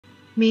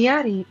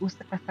Miyari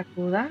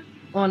Usakasakuda.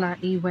 Hola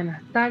y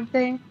buenas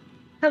tardes.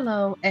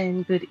 Hello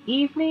and good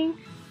evening.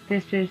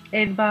 This is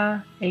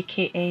Edba,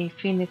 aka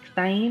Phoenix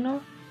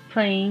Daino,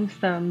 playing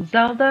some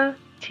Zelda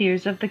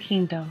Tears of the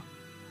Kingdom.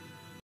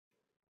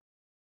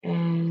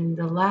 And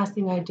the last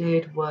thing I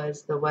did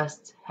was the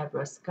West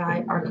Hebra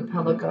Sky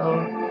Archipelago.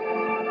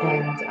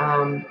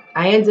 And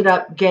I ended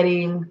up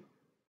getting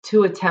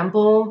to a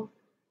temple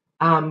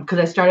because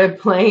I started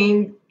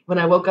playing when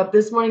I woke up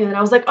this morning. And then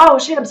I was like, oh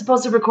shit, I'm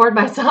supposed to record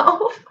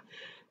myself.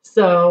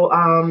 So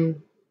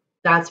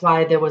that's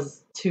why there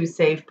was 2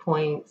 save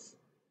points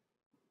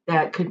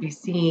that could be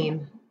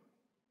seen.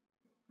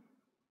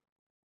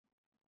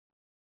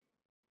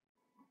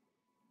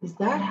 Does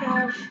that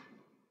have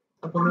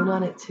a balloon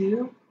on it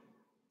too?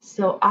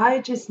 So I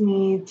just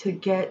need to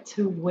get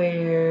to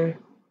where,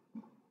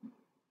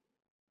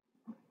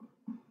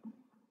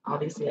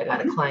 obviously I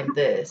gotta climb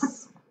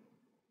this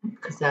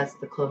because that's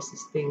the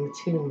closest thing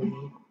to me.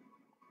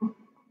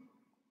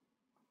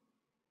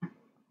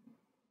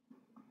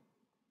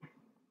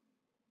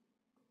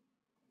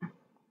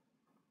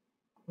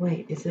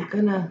 Wait, is it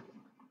gonna,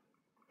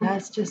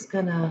 that's just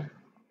gonna,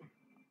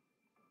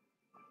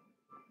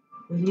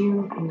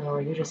 no,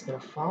 you're just gonna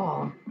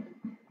fall.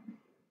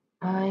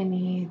 I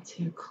need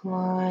to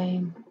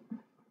climb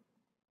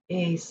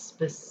a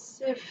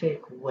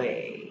specific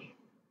way.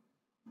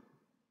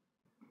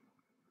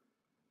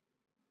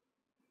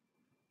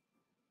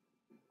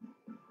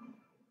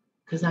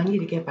 Because I need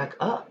to get back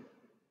up.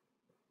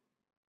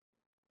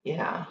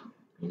 Yeah,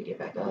 I need to get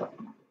back up.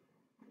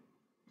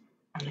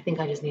 I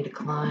think I just need to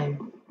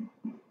climb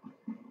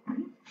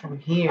from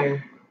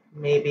here,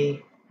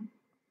 maybe.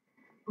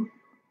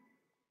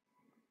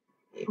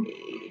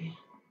 Maybe.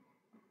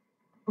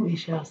 We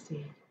shall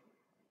see.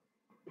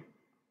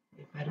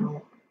 If I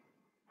don't.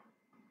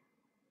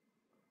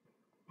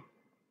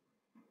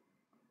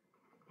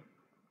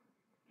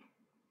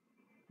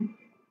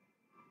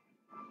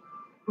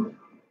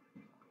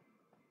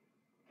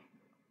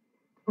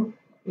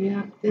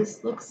 Yeah,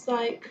 this looks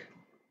like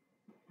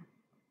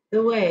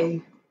the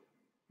way.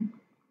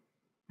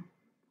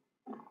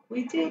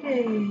 We did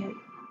it.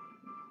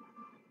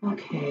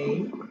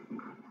 Okay.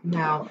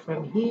 Now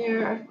from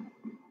here,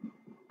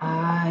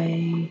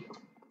 I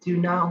do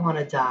not want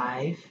to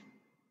dive.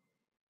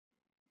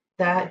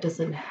 That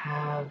doesn't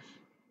have.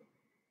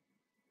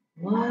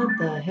 What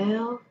the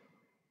hell?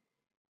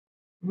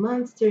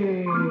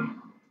 Monster.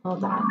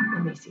 Hold on.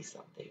 Let me see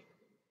something.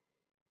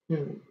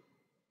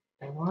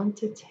 I want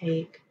to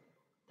take.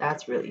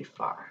 That's really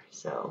far.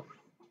 So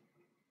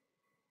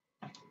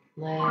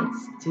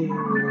let's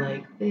do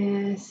like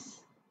this.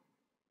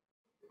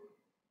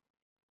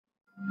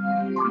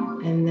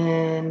 And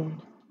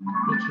then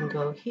we can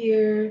go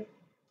here,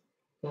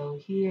 go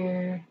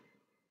here,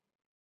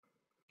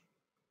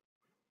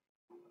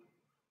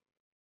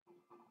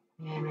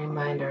 and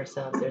remind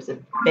ourselves there's a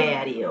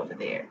baddie over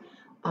there.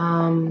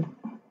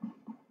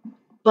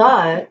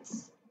 But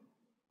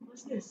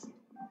what's this?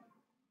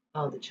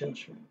 Oh, the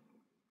children.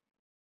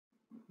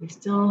 We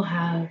still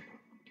have.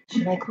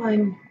 Should I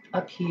climb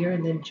up here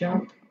and then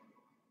jump?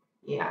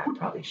 Yeah, I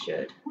probably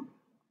should.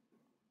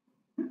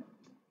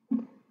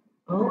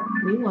 Oh,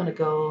 we want to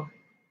go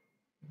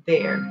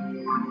there.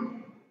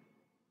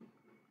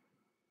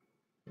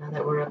 Now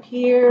that we're up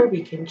here,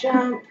 we can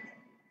jump.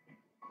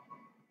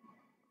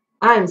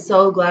 I'm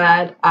so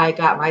glad I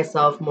got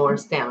myself more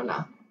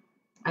stamina.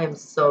 I am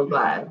so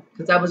glad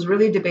because I was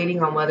really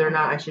debating on whether or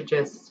not I should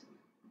just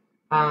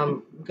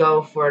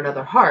go for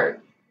another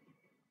heart.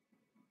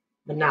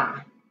 But nah,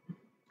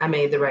 I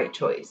made the right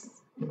choice.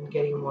 I'm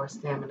getting more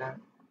stamina.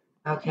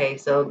 Okay,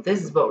 so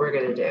this is what we're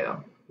going to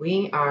do.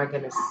 We are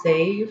going to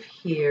save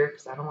here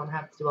because I don't want to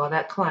have to do all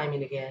that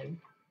climbing again.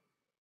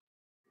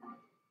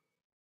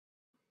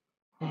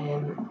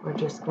 And we're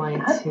just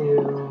going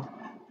to,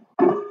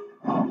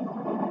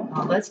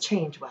 let's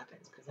change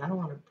weapons because I don't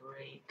want to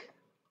break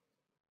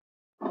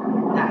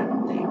that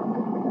thing.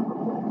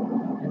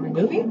 Am I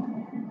moving?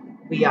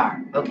 We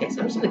are. Okay,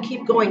 so I'm just going to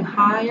keep going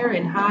higher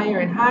and higher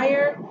and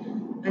higher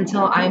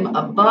until I'm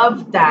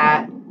above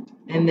that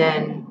and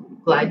then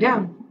glide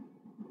down.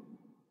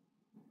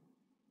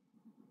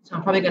 So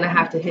I'm probably going to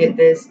have to hit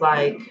this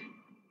like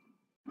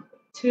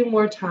 2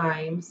 more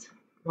times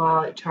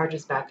while it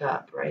charges back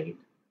up, right?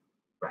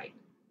 Right.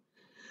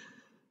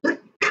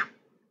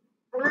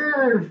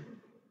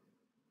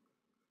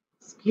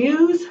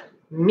 Excuse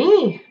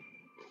me.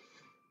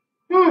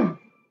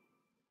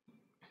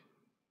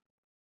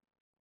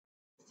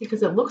 See,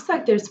 because it looks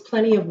like there's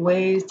plenty of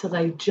ways to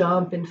like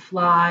jump and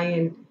fly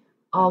and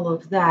all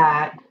of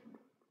that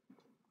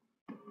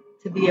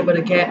to be able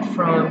to get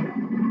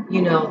from,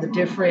 the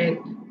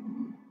different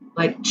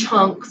like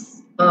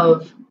chunks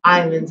of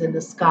islands in the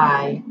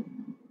sky.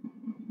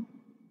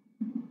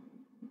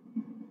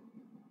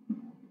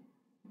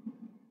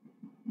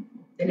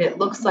 And it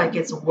looks like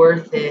it's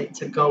worth it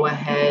to go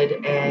ahead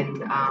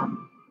and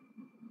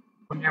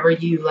whenever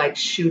you like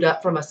shoot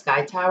up from a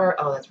sky tower,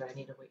 oh, that's right, I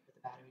need to wait for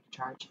the battery to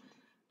charge.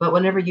 But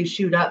whenever you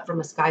shoot up from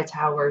a sky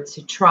tower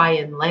to try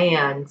and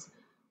land,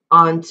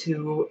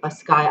 onto a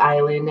sky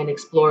island and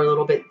explore a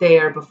little bit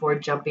there before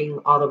jumping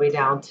all the way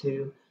down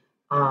to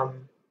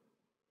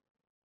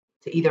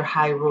either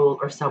Hyrule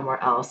or somewhere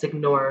else.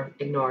 Ignore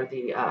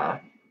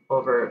the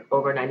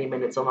over 90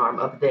 minutes alarm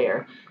up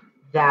there.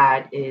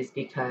 That is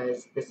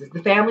because this is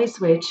the family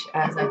Switch,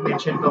 as I've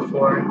mentioned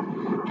before,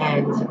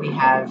 and we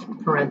have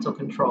parental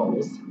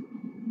controls.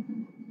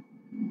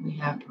 We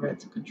have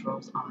parental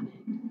controls on it.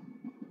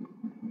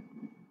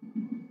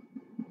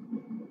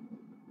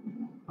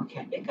 Okay,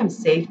 I think I'm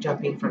safe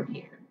jumping from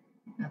here.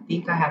 I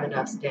think I have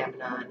enough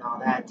stamina and all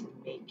that to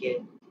make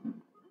it.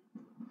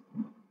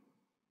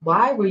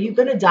 Why were you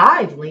gonna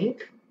dive,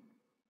 Link?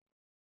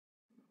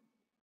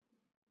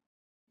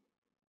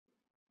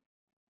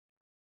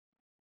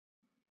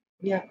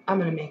 Yeah, I'm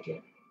gonna make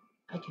it.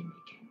 I can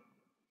make it.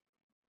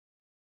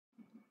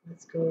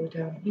 Let's go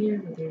down here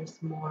where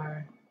there's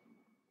more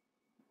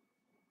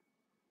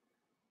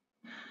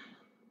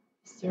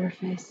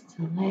surface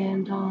to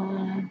land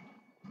on.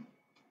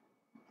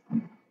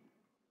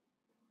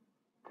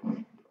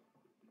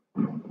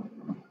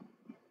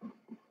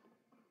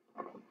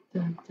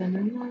 Dun, dun,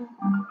 dun, dun.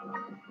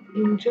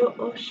 Enjoy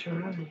a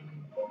shrine.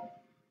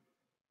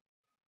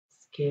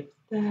 Skip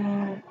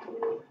that.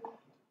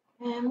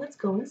 And let's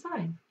go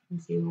inside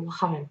and see what we'll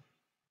find.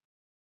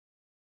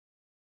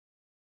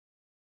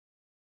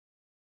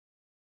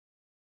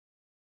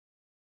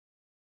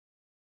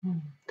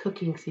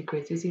 Cooking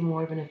secrets. Using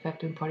more of an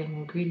effective imparting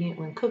ingredient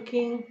when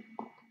cooking.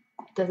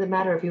 Doesn't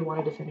matter if you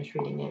wanted to finish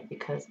reading it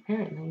because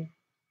apparently I'm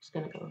just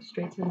going to go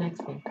straight to the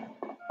next thing.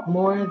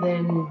 More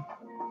than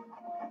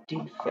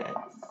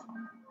defense.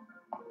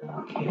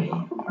 Okay.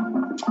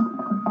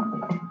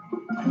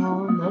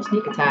 Oh, no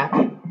sneak attack.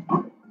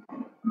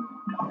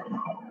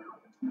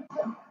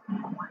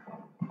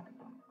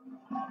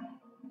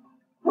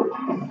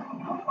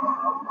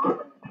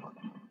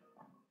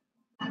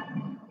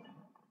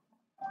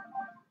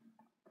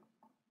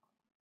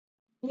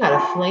 You got a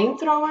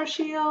flamethrower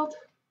shield?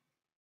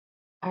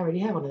 I already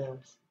have one of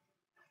those.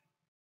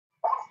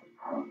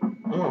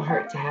 It won't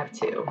hurt to have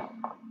two.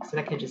 So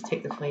I could just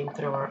take the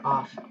flamethrower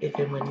off if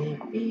and when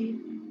need be.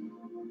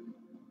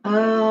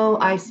 Oh,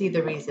 I see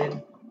the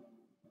reason.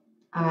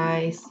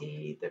 I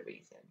see the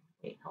reason.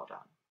 Wait, hold on.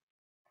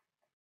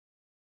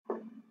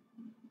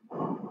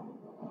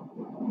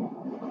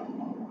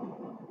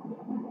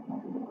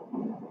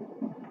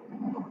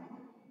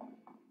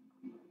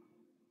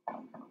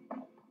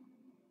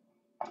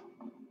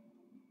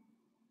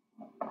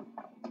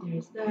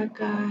 There's that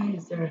guy.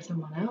 Is there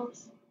someone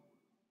else?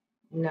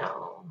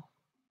 No.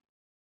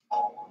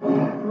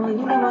 Well,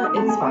 you know what?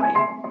 It's fine.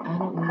 I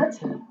don't need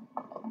to.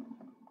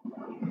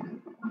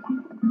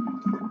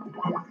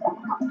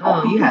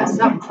 Oh, you have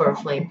something for a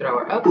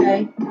flamethrower.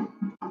 Okay.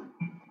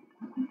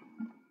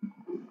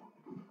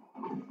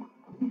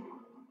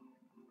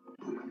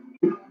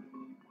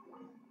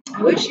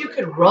 I wish you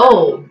could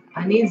roll.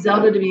 I need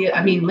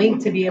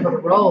Link to be able to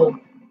roll.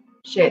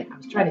 Shit, I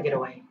was trying to get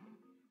away.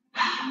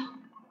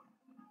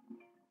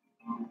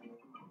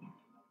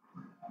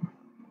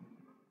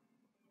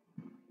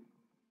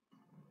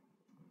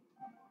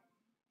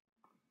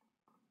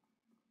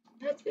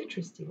 That's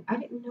interesting. I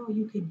didn't know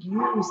you could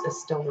use a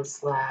stone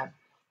slab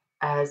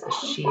as a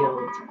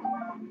shield.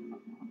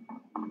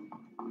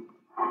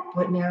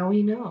 But now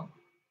we know,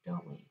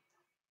 don't we?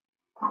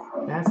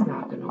 That's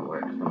not going to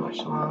work for much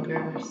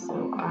longer.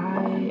 So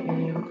I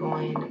am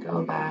going to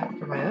go back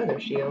for my other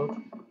shield.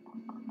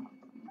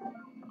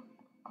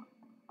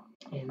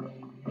 And then.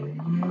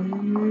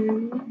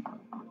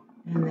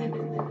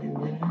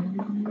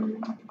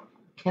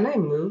 Can I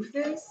move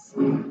this?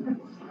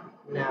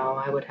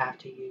 No, I would have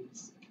to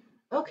use.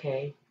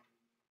 Okay.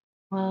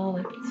 Well,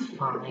 it's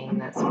fine.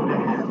 That's what I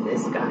have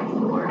this guy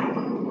for.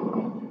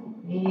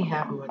 We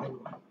have more than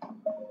one.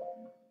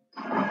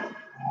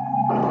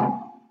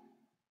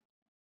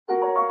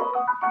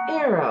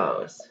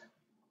 Arrows,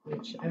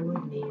 which I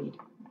would need.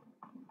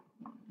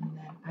 And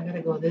then I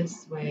gotta go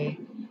this way.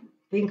 I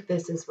think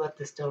this is what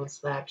the stone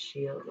slab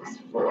shield is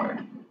for,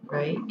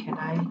 right? Can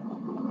I?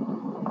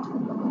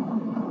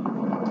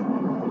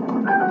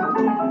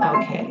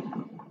 Okay.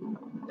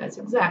 That's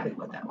exactly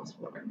what that was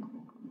for.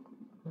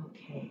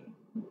 Okay.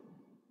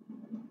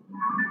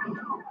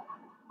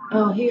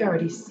 Oh, he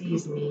already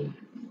sees me.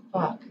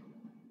 Fuck.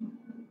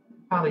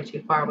 Probably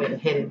too far away to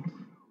hit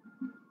him.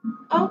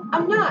 Oh,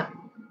 I'm not.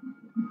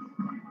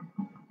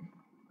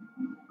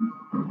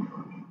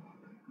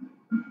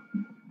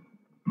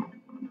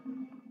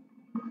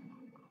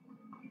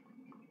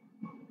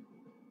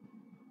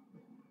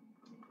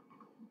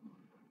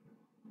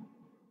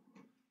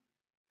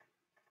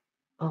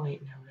 Oh,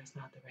 wait, no, that's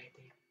not the right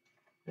thing.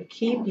 But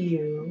keep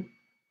you,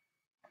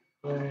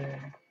 but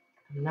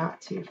I'm not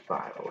too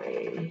far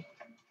away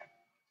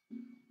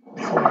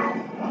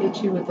to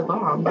hit you with the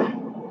bomb.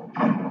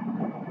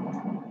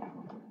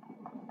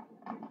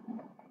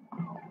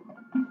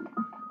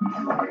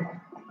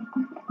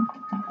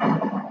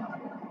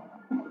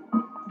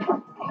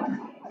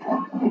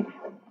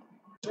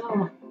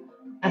 Oh,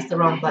 that's the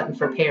wrong button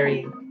for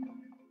parrying.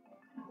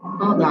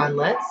 Hold on,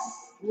 let's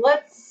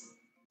let's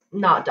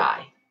not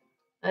die.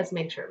 Let's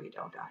make sure we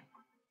don't die.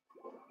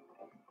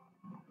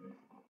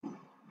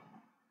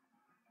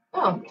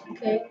 Oh,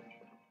 okay.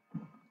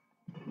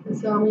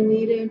 That's all we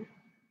needed.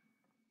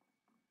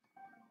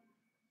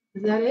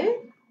 Is that it?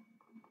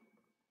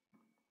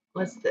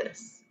 What's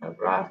this? A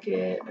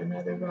rocket,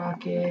 another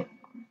rocket.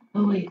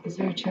 Oh wait, is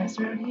there a chest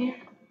around here?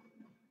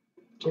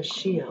 Just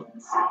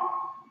shields.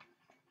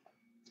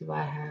 Do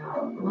I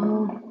have?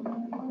 Well,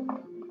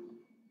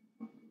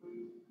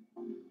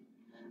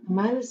 I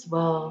might as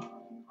well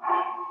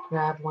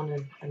grab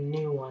a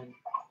new one.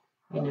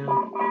 You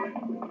know.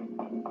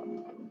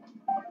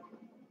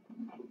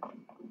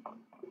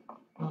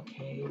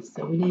 Okay,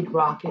 so we need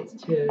rockets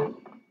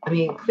too. I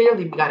mean,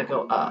 clearly we gotta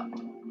go up.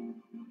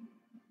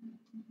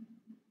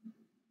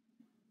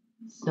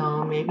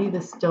 So maybe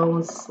the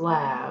stone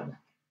slab,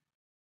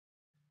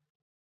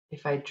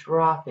 if I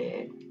drop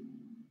it,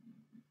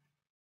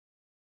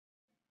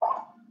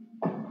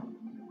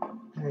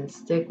 and then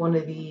stick one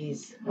of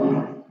these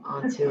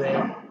onto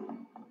it,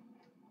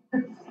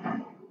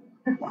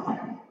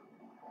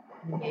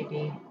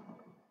 maybe,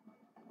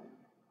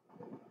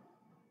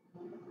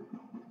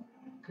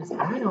 because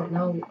I don't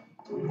know,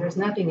 there's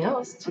nothing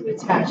else to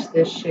attach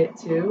this shit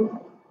to.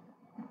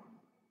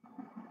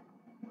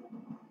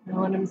 Know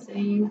what I'm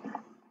saying?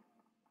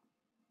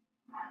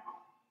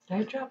 Did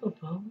I drop a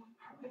bow?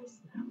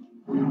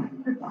 No.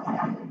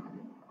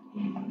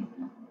 Okay.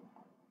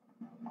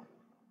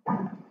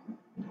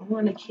 I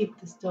want to keep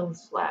the stone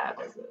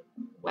slab as a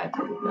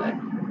weapon, but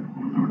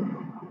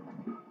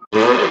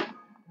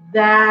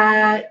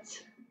that.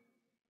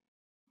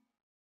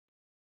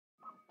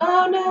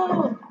 Oh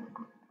no.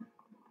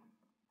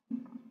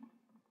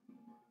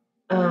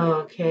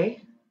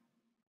 Okay.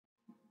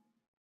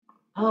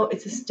 Oh,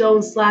 it's a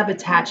stone slab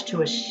attached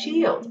to a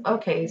shield.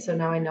 Okay, so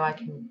now I know I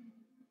can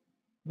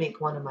make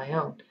one of my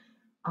own.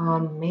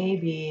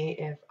 Maybe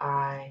if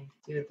I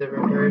do the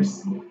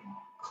reverse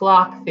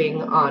clock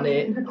thing on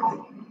it.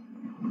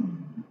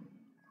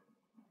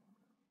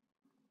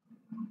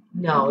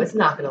 No, it's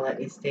not going to let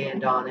me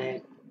stand on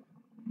it.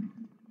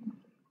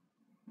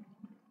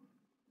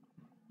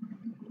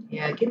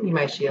 Yeah, give me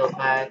my shield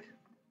back.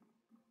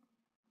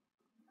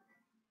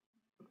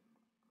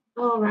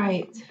 All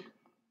right.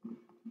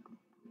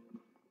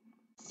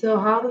 So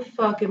how the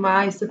fuck am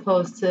I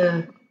supposed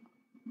to...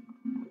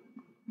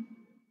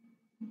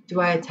 Do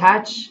I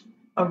attach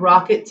a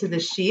rocket to the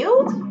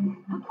shield?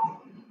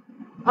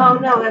 Oh,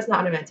 no, that's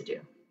not what I meant to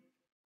do.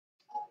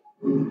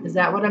 Is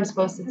that what I'm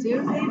supposed to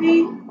do,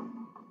 maybe?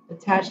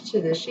 Attach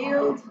to the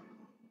shield.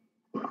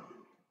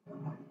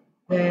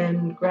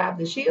 Then grab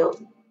the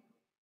shield.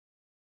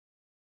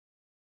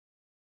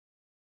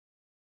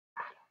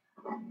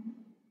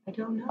 I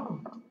don't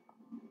know.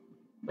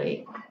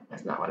 Wait,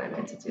 that's not what I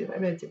meant to do. I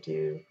meant to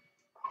do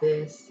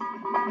this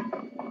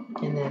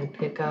and then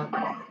pick up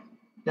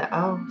the...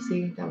 Oh,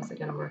 see, that wasn't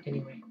going to work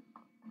anyway.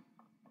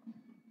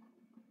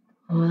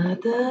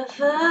 What the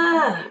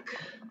fuck?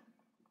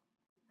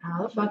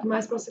 How the fuck am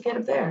I supposed to get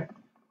up there?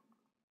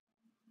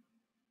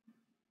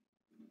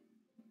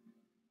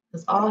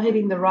 Because all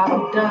hitting the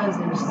rocket does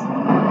is...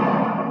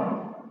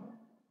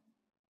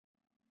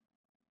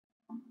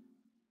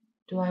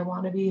 Do I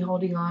want to be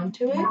holding on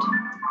to it?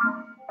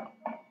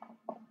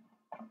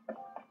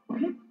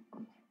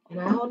 Can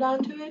I hold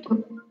on to it?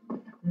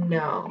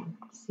 No.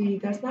 See,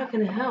 that's not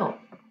going to help.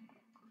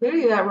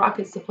 Clearly that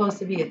rocket's supposed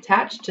to be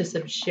attached to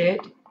some shit.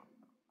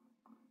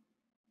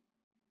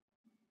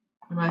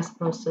 Am I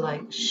supposed to,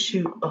 like,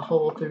 shoot a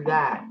hole through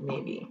that,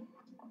 maybe?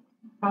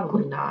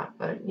 Probably not,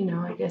 but, you know,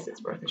 I guess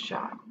it's worth a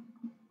shot.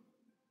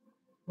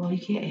 Well, you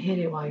can't hit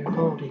it while you're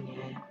holding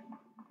it.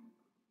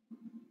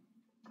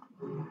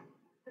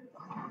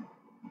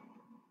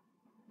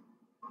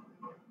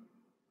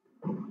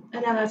 I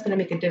know that's going to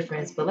make a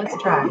difference, but let's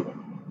try.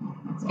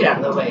 Let's get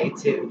out of the way,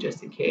 too,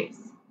 just in case.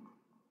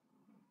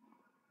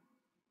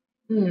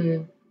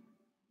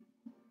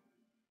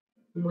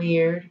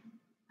 Weird.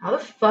 How the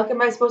fuck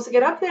am I supposed to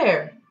get up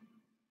there?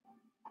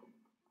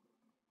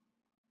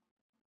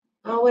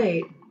 Oh,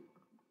 wait.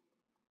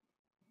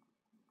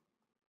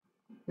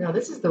 No,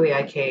 this is the way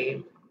I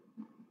came.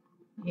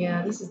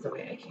 Yeah, this is the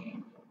way I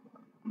came.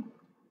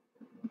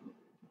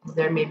 Is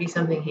there maybe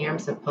something here I'm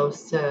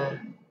supposed to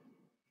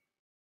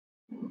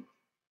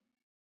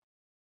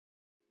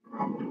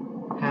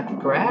have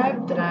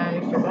grabbed that I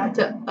forgot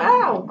to...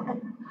 Ow!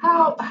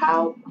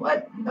 How,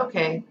 what?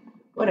 Okay,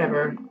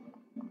 whatever.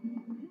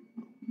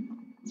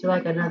 Is there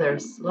like another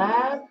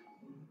slab?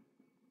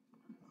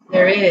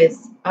 There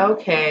is.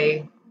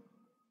 Okay.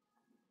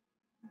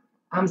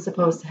 I'm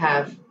supposed to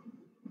have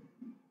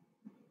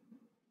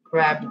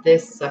grabbed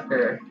this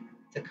sucker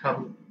to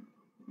come.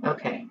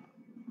 Okay.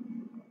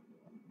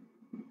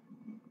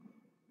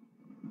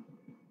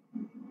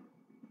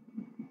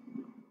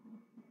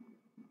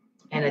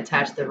 And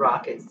attach the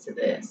rockets to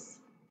this.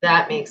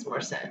 That makes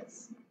more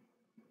sense.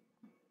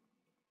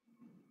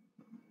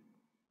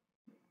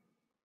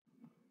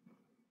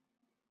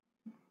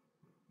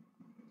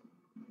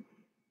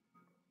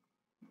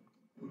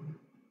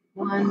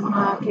 one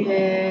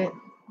rocket.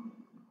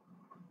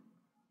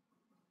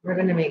 We're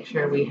going to make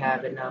sure we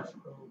have enough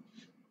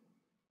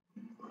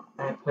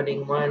by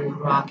putting one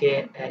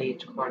rocket at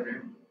each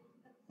corner.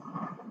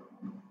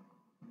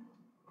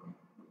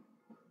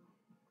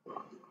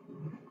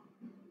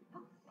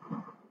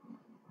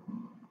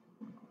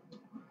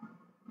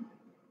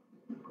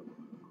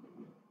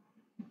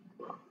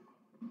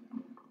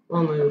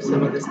 We'll move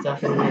some of this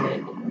stuff in a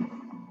minute.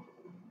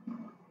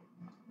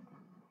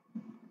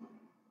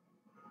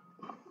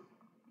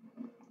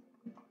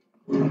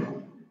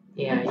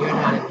 Yeah, you're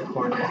not in the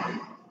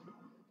corner.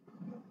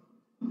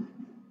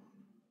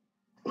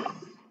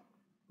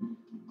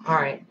 All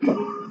right.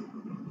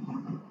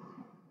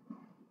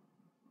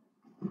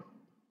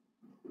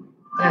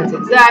 That's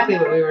exactly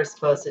what we were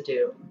supposed to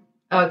do.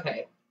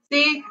 Okay.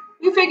 See,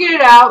 we figured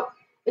it out.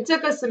 It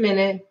took us a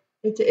minute.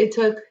 It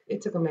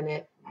took a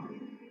minute.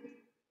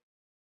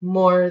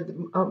 More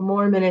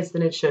minutes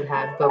than it should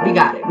have, but we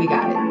got it. We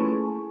got it.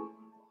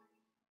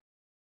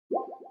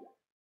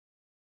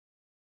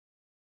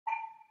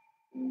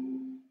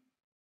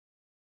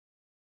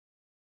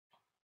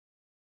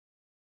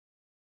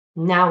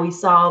 Now we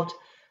solved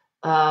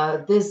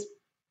this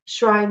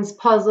shrine's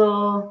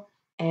puzzle,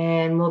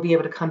 and we'll be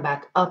able to come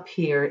back up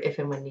here if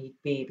and when need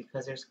be,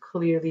 because there's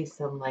clearly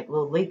some like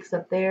little lakes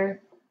up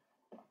there.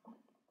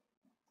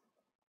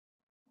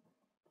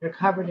 They're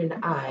covered in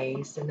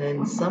ice, and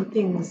then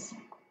something's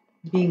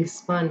being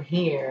spun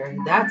here.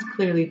 That's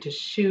clearly to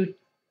shoot.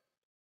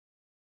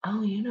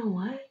 Oh, you know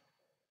what?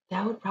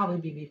 That would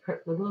probably be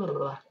perfect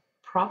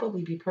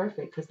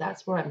because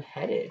that's where I'm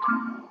headed,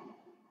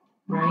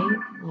 right?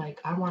 Like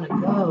I want to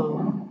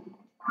go.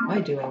 Why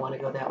do I want to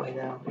go that way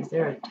though? Is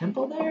there a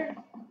temple there?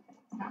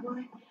 Is that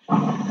why?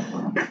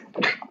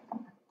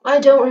 I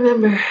don't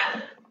remember.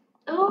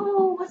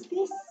 Oh, what's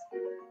this?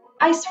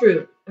 Ice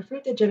fruit. A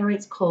fruit that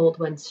generates cold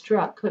when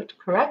struck. Cooked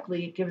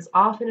correctly, it gives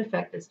off an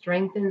effect that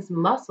strengthens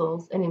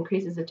muscles and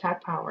increases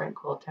attack power in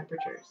cold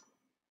temperatures.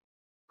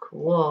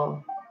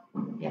 Cool.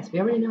 Yes, we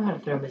already know how to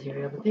throw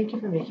material, but thank you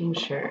for making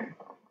sure.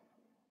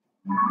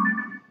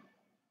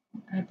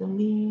 I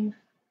believe...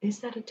 Is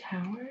that a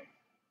tower?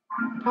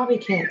 Probably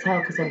can't tell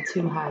because I'm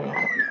too high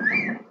up.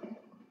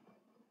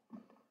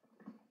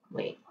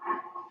 Wait.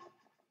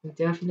 We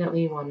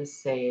definitely want to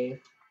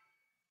save.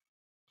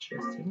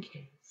 Just in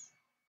case.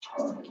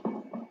 Just in case.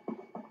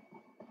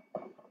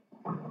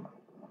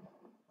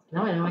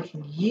 Now I know I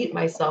can yeet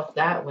myself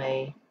that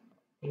way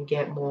and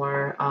get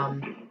more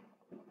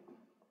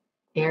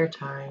air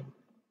time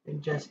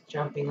than just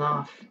jumping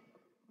off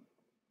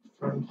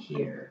from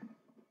here.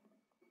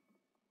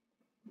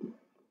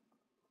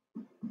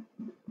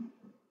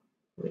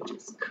 Which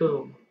is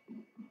cool.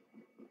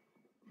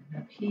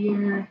 And up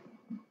here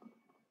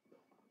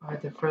are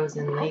the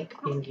frozen lake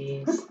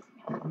thingies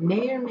that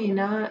may or may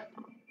not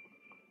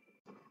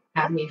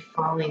have me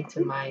falling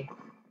to my...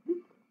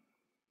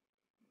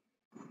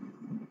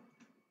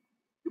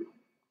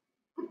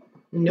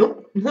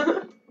 Nope.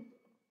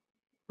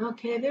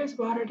 Okay, there's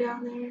water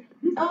down there.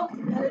 Oh,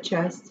 and a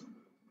chest.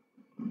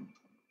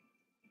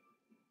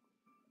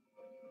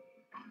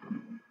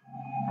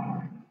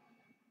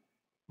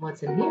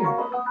 What's in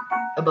here?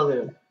 A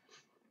balloon.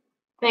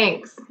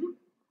 Thanks.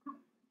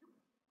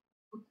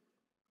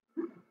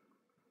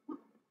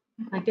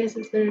 I guess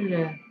it's better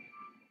to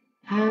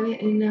have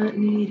it and not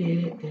need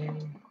it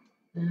than...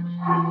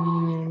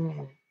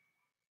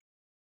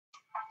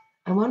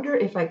 I wonder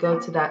if I go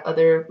to that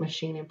other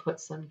machine and put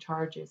some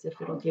charges,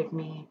 if it'll give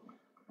me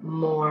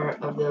more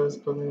of those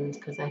balloons,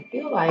 because I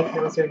feel like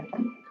those are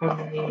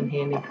coming in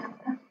handy.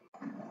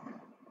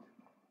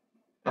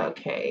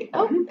 Okay.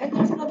 Oh, and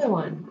there's another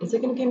one. Is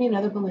it going to give me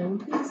another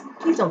balloon?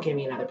 Please don't give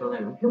me another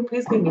balloon.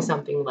 Please give me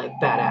something like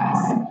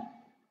badass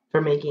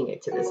for making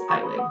it to this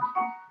island.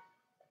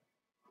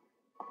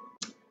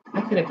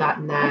 I could have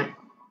gotten that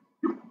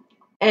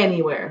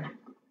anywhere.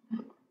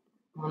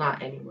 Well,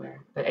 not anywhere,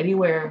 but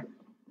anywhere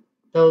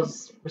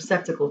those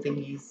receptacle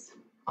thingies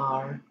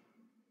are.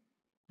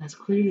 That's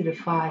clearly the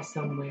phi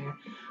somewhere.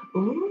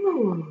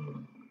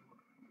 Ooh.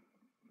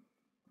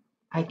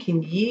 I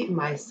can yeet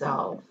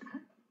myself.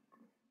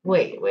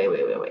 Wait.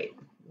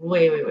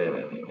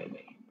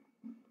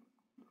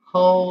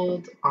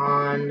 Hold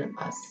on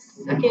a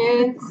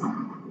second.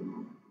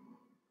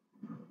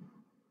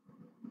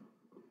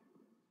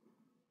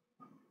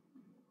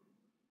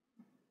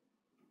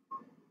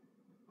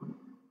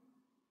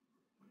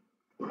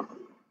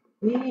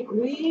 Yeah,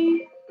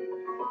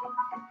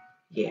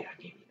 I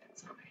gave you that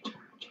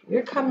semi-charge.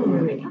 You're coming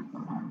with me.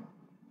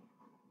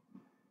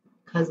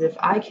 Because if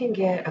I can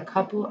get a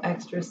couple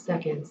extra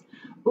seconds,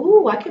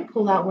 ooh, I can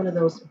pull out one of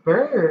those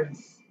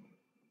birds.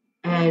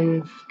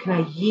 And can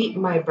I yeet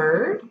my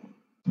bird?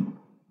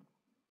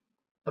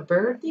 A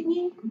bird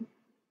thingy?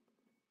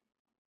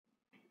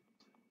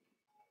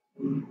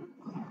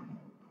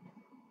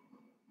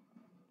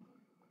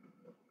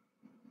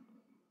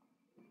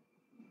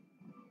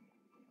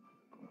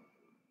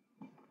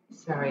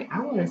 Sorry, I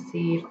want to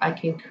see if I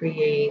can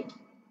create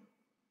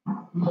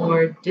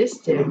more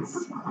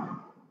distance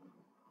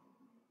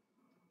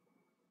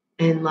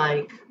and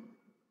like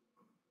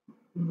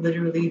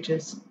literally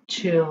just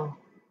chill.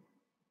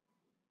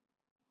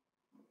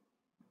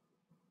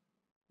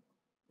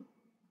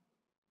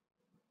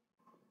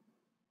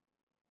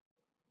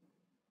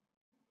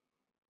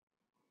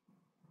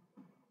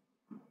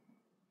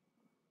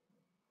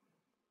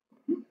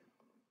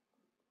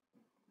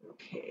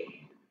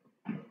 Okay.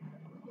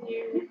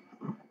 Here.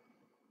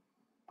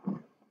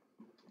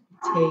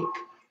 Take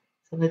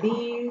some of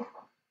these.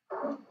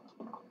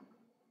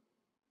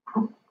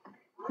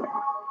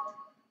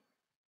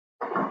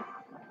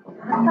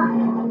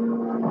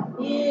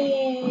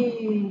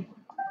 Yay!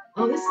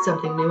 Oh, this is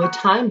something new. A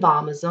time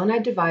bomb, a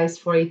Zonite device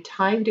for a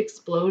timed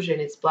explosion.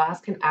 Its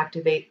blast can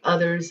activate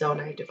other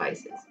Zonite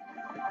devices.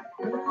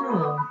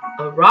 Oh,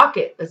 a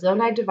rocket, a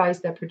Zonite device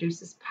that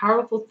produces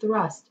powerful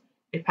thrust.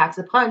 It packs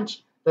a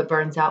punch, but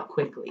burns out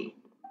quickly.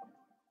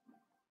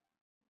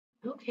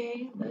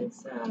 Okay,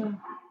 let's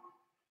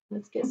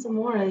get some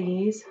more of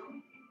these.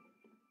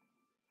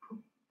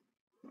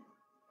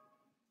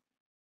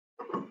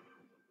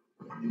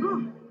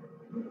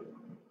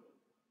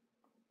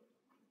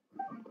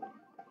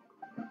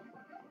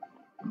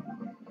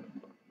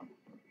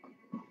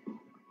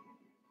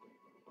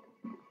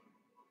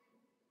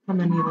 How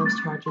many of those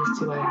charges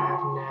do I have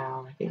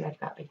now? I think I've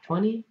got like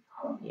 20.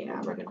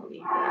 Yeah, we're gonna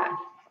leave that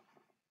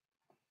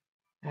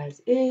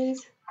as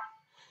is.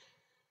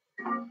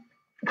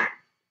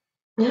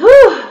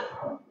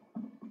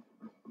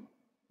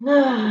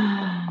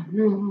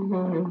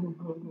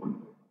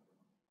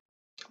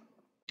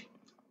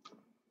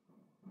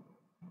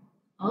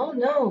 Oh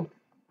no.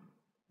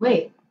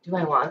 Wait, do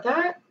I want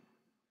that?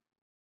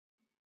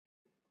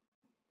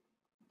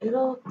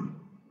 It'll.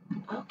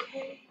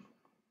 Okay.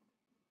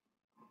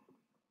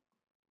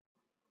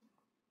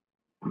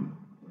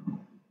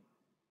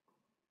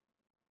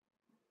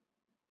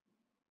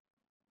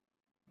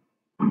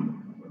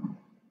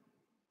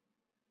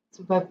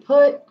 So if I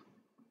put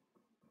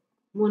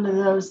one of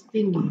those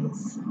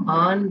thingies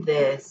on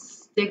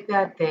this, stick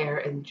that there,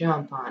 and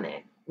jump on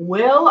it,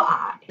 will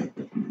I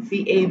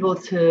be able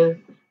to?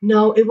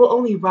 No, it will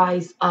only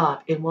rise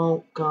up. It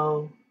won't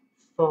go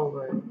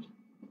forward.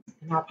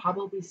 And I'll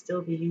probably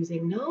still be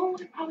using. No,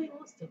 I probably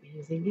won't still be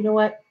using. You know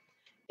what?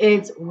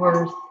 It's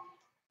worth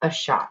a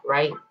shot,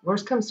 right?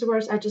 Worst comes to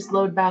worst, I just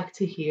load back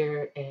to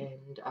here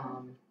and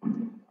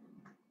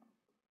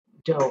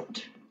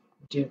don't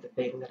do the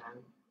thing that I'm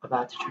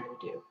about to try to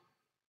do.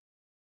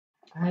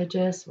 I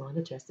just want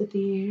to test a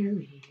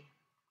theory.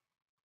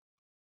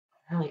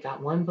 I only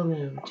got one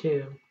balloon,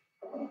 too.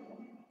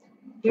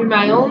 You're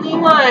my only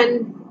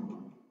one.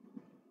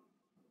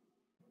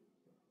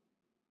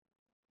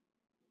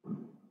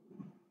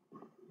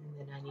 And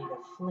then I need a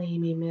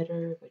flame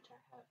emitter, which I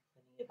have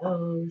plenty of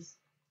those.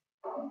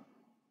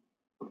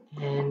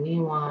 And we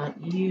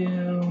want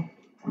you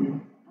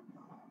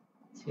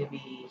to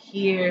be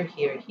here,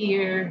 here,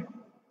 here.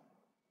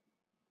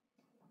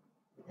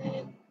 And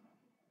then,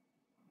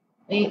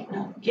 wait,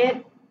 no,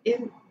 get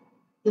in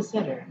the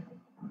center.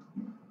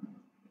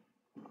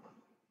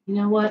 You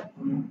know what?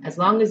 As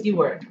long as you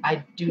work,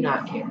 I do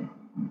not care.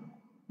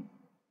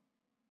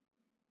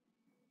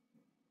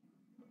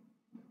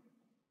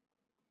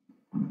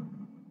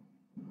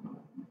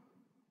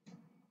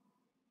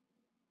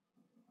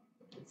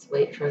 Let's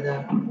wait for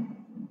the.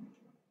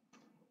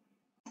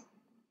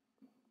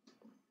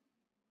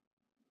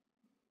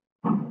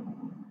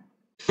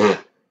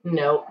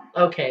 Nope.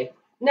 Okay.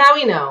 Now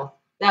we know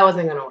that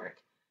wasn't going to work.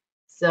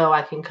 So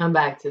I can come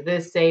back to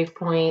this save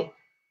point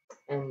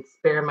and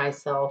spare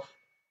myself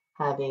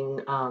having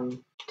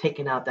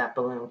taken out that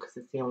balloon because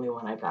it's the only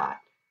one I got.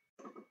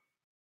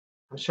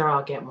 I'm sure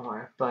I'll get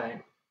more, but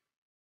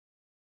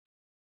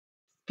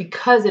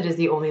because it is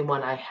the only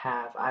one I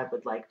have, I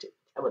would like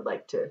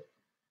to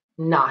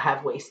not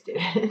have wasted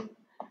it.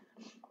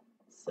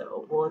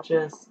 So we'll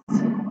just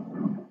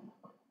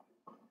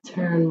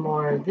turn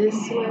more this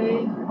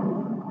way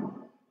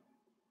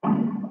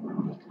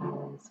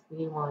because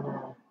we want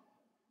to.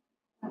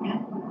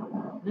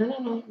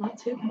 No, not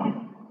too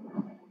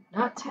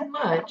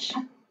much.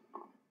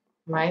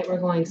 Right, we're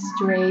going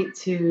straight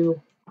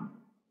to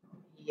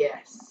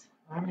yes.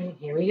 All right,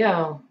 here we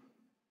go.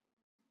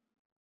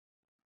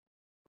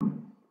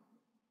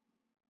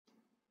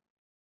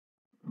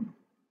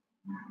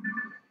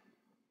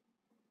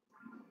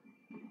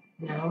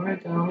 Now we're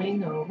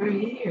going over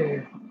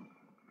here.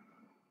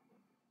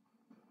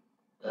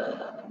 I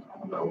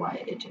don't know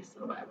why it itches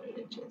so bad, but it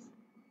itches.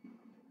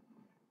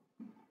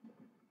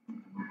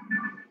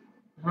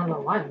 I don't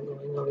know why I'm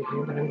going over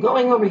here, but I'm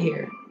going over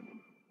here.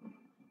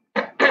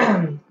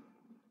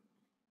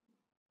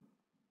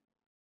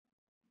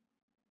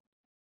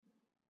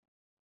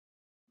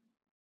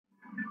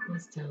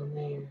 What's down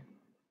there?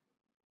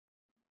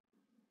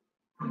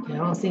 Okay, I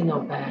don't see no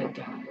bad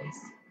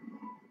guys.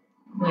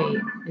 Wait,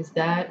 is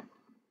that?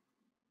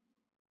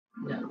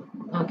 No.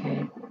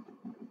 Okay.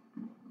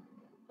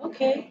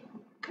 Okay.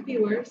 Could be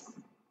worse.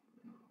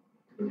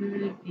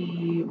 Could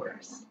be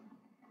worse.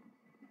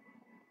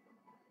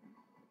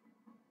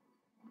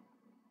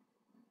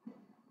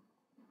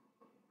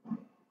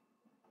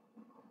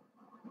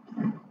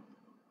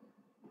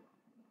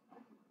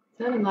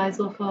 that a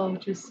Lysol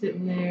just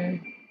sitting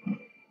there?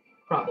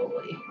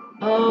 Probably.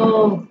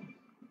 Oh.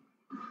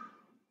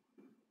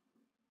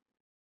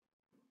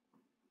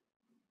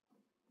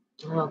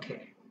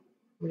 Okay.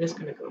 We're just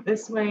going to go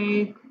this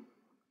way.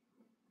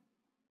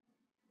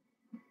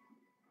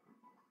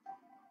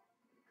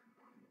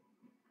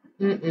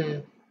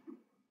 Mm-mm.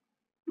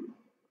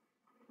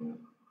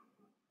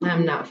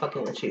 I'm not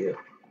fucking with you,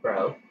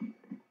 bro.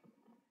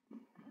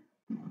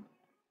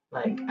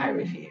 Like, I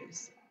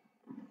refuse.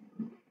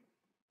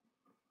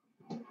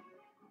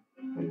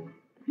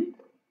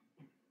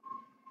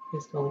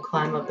 Just gonna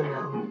climb up the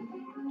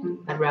mountain.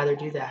 I'd rather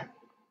do that.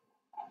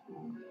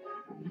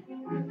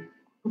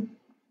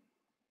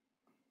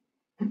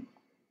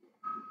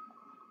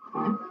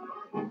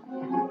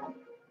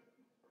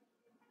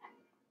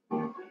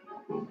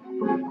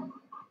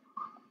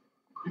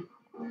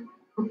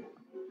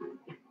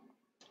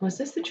 Was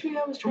this the tree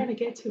I was trying to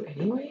get to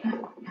anyway?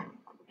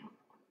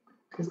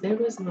 Because there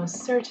was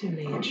most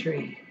certainly a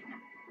tree.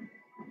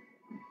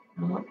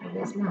 No, it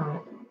is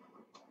not.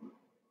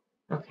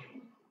 Okay.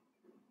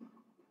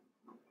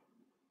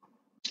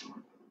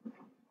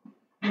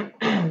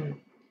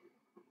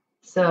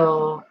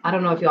 So, I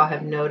don't know if y'all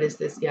have noticed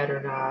this yet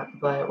or not,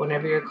 but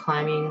whenever you're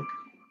climbing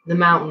the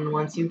mountain,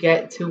 once you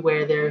get to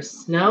where there's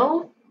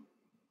snow,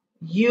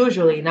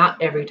 usually,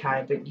 not every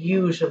time, but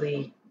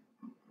usually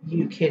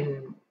you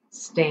can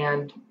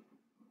stand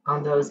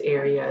on those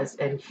areas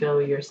and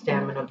fill your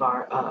stamina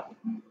bar up.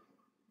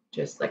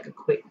 Just like a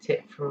quick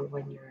tip for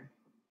when you're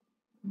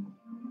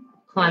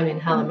climbing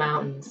hella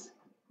mountains.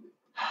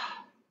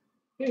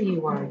 Here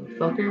you are, you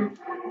fucker.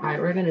 All right,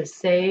 we're gonna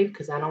save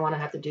because I don't want to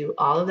have to do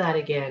all of that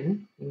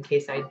again in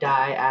case I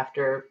die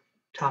after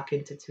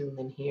talking to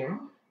Tulin here.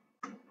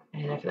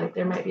 And I feel like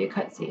there might be a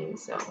cutscene,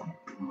 so.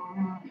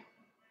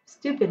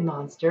 Stupid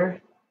monster.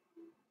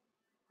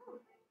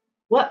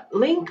 What,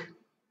 Link?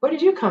 Where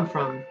did you come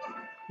from?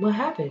 What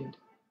happened?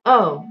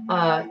 Oh,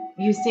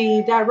 you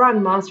see, that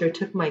rotten monster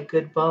took my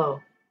good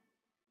bow.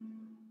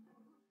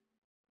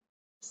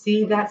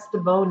 See, that's the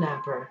bow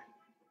napper.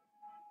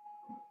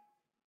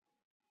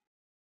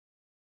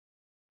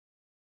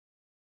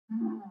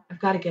 I've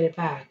got to get it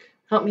back.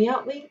 Help me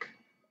out, Link?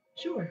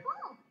 Sure.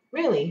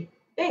 Really?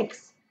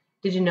 Thanks.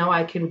 Did you know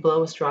I can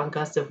blow a strong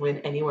gust of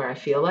wind anywhere I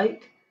feel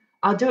like?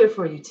 I'll do it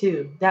for you,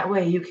 too. That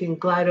way you can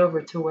glide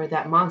over to where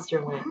that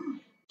monster went.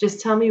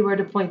 Just tell me where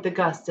to point the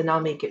gust and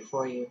I'll make it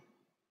for you.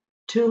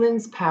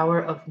 Tulin's power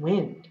of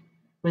wind.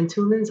 When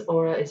Tulin's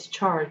aura is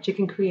charged, it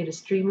can create a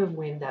stream of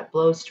wind that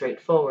blows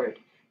straight forward.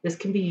 This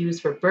can be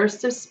used for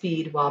bursts of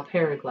speed while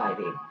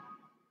paragliding.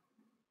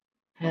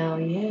 Hell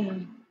yeah.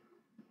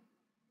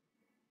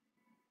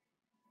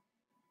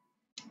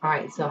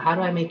 Alright, so how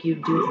do I make you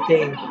do the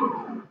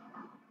thing?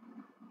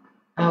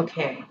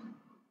 Okay.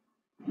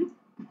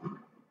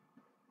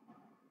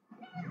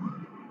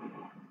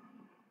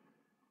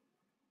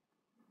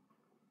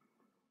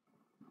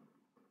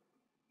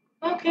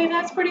 Okay,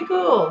 that's pretty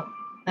cool.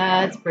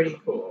 That's pretty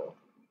cool.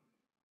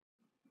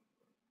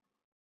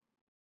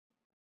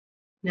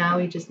 Now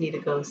we just need to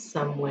go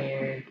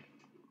somewhere.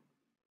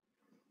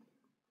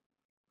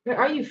 Where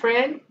are you,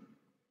 friend?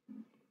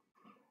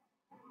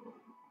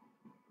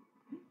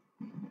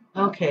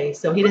 Okay,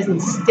 so he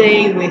doesn't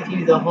stay with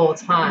you the whole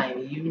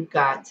time. You've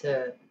got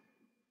to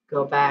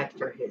go back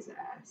for his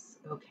ass.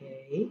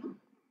 Okay.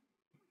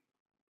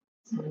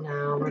 So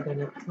now we're going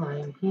to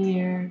climb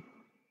here.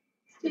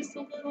 He's just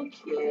a little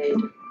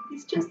kid.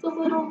 He's just a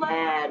little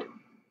lad.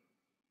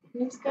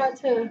 He's got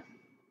to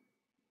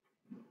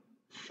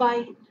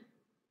fight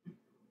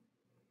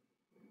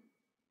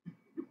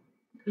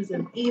because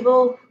of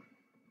evil.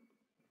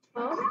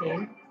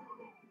 Okay.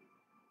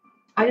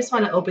 I just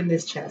want to open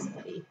this chest,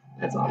 buddy.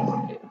 That's all I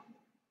want to do.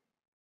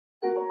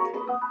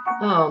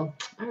 Oh,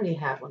 I already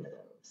have one of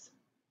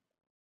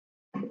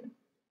those.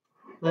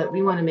 But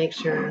we want to make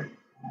sure.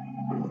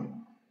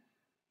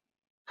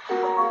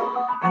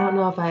 I don't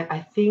know if I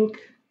think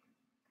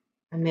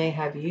I may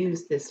have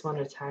used this one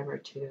a time or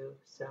two,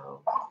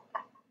 so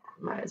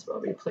might as well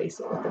replace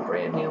it with a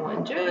brand new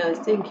one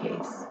just in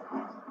case.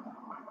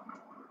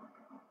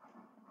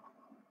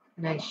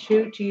 And I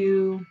shoot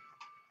you.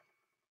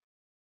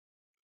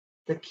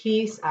 The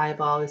Keys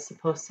eyeball is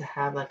supposed to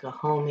have like a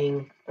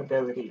homing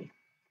ability.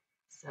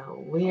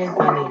 So we're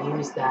going to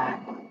use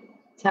that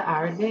to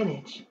our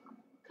advantage.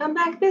 Come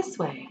back this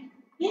way.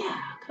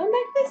 Yeah, come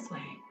back this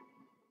way.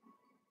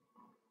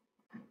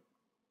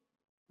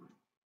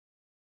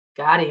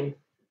 Got him.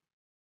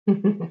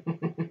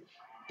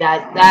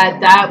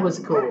 that was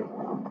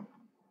cool.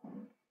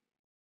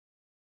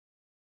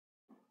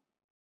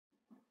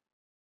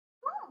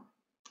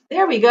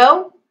 There we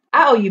go.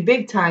 I owe you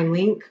big time,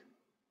 Link.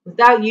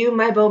 Without you,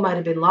 my bow might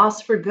have been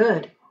lost for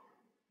good.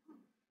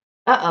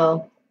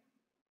 Uh-oh.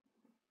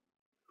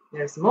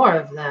 There's more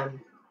of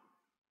them.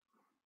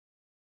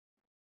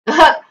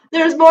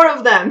 There's more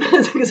of them.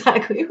 That's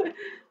exactly what.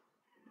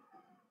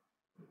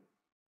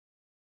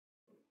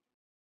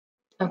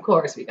 Of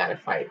course, we gotta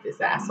fight this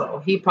asshole.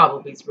 He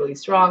probably is really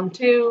strong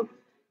too.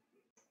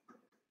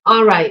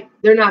 All right,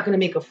 they're not gonna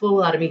make a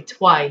fool out of me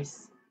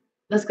twice.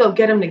 Let's go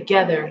get them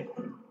together.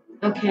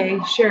 Okay,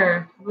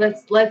 sure.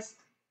 Let's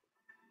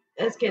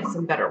get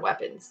some better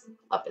weapons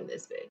up in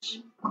this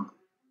bitch.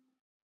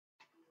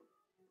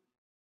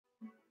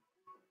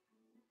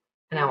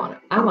 And I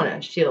want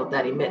a shield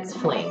that emits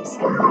flames.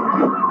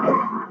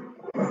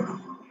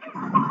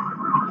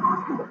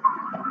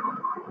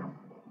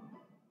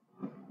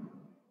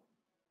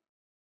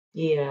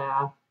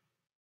 Yeah.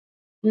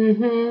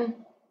 Mm-hmm.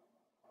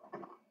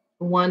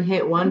 One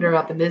hit wonder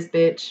up in this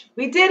bitch.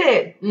 We did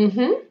it.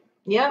 Mm-hmm.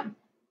 Yep.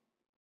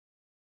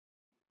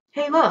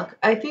 Hey, look,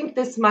 I think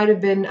this might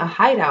have been a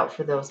hideout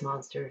for those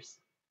monsters.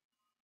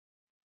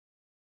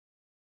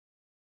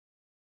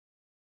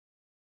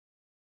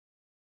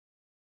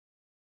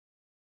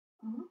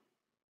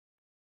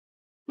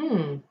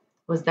 Hmm.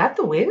 Was that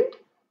the wind?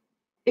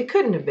 It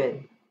couldn't have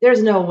been.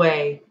 There's no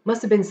way.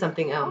 Must have been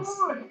something else.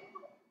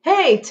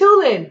 Hey,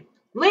 Tulin!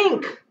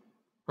 Link!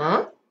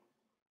 Huh?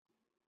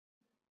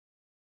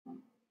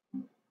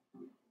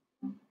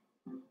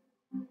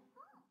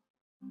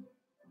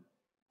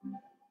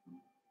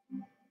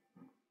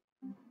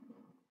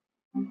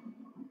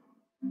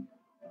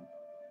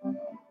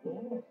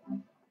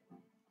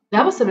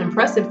 That was some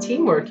impressive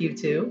teamwork, you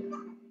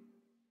two.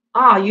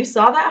 Ah, you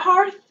saw that,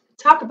 Hearth?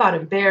 Talk about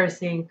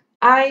embarrassing.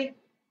 I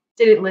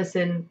didn't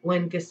listen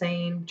when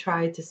Gassane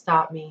tried to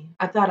stop me.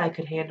 I thought I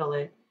could handle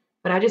it,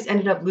 but I just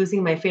ended up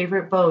losing my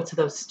favorite bow to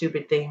those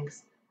stupid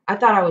things. I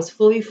thought I was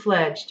fully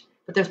fledged,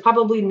 but there's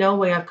probably no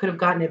way I could have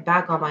gotten it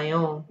back on my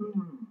own.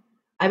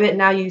 I bet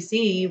now you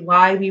see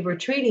why we were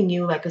treating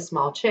you like a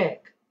small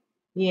chick.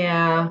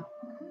 Yeah,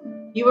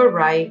 you were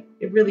right.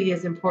 It really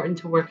is important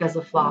to work as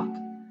a flock.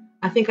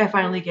 I think I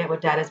finally get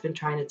what Dad has been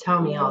trying to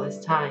tell me all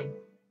this time.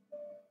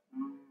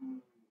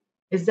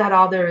 Is that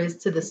all there is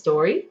to the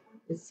story?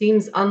 It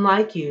seems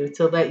unlike you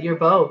to let your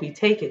bow be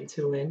taken,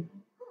 Tulin.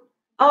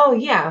 Oh,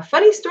 yeah,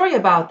 funny story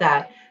about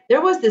that.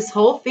 There was this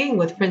whole thing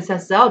with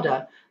Princess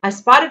Zelda. I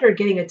spotted her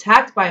getting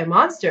attacked by a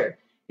monster.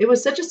 It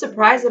was such a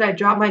surprise that I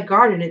dropped my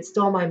guard and it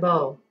stole my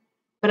bow.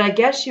 But I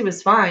guess she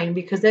was fine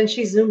because then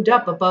she zoomed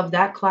up above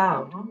that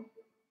cloud.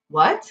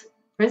 What?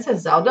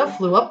 Princess Zelda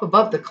flew up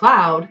above the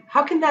cloud?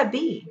 How can that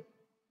be?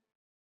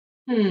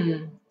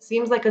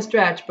 Seems like a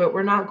stretch, but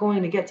we're not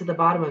going to get to the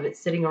bottom of it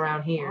sitting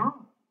around here.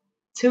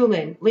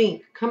 Tulin,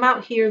 Link, come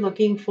out here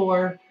looking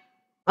for.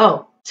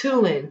 Oh,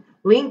 Tulin,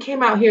 Link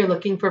came out here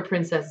looking for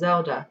Princess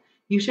Zelda.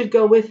 You should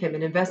go with him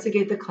and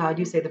investigate the cloud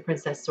you say the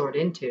princess soared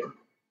into.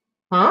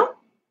 Huh?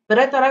 But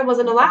I thought I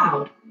wasn't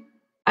allowed.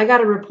 I got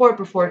a report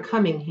before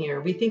coming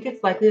here. We think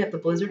it's likely that the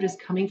blizzard is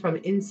coming from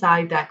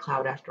inside that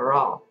cloud after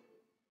all.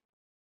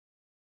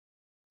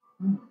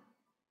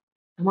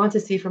 I want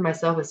to see for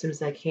myself as soon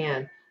as I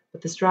can,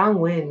 but the strong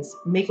winds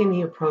make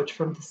any approach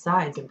from the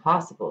sides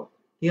impossible.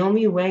 The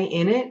only way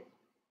in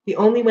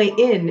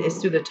is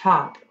through the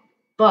top.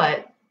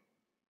 But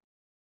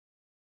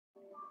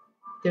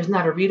there's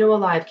not a Rito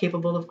alive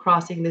capable of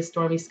crossing this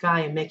stormy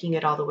sky and making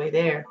it all the way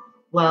there.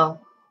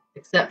 Well,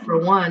 except for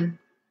one.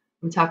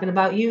 I'm talking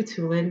about you,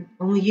 Tulin.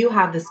 Only you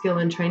have the skill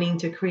and training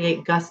to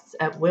create gusts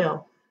at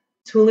will.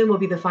 Tulin will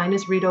be the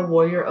finest Rito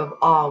warrior of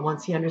all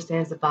once he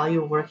understands the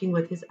value of working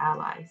with his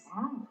allies.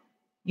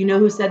 You know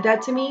who said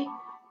that to me?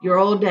 Your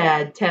old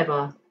dad,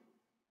 Teba.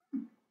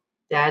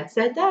 Dad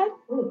said that?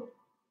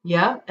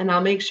 Yeah, and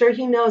I'll make sure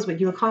he knows what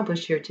you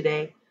accomplished here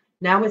today.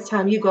 Now it's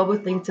time you go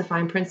with Link to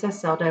find Princess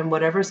Zelda and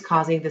whatever's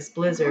causing this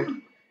blizzard.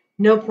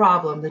 No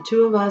problem. The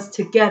two of us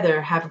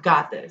together have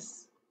got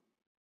this.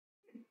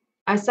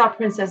 I saw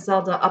Princess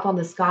Zelda up on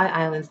the Sky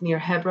Islands near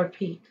Hebra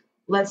Peak.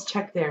 Let's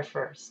check there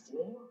first.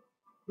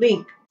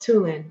 Link,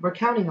 Tulin, we're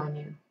counting on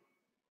you.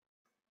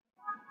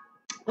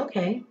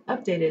 Okay,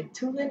 updated.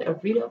 Tulin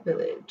of Rito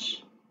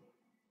Village.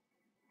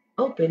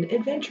 Open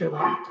Adventure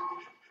Log.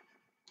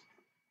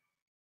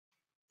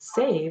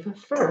 Save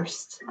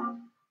first.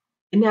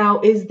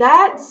 Now, is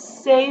that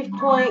save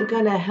point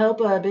gonna help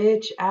a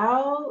bitch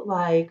out?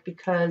 Like,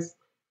 because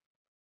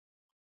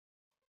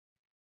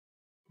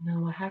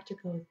no, I have to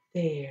go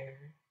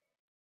there.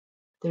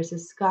 There's a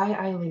Sky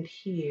Island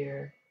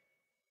here,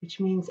 which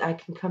means I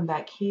can come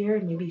back here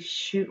and maybe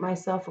shoot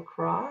myself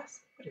across.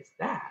 What is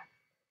that?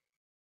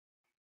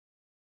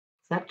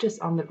 Is that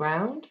just on the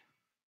ground?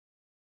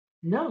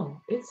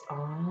 No, it's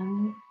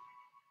on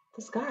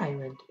the Sky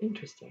Island.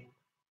 Interesting.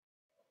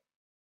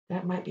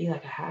 That might be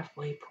like a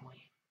halfway point.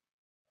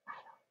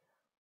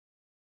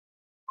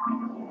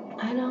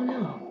 I don't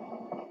know.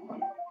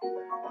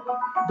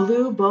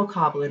 Blue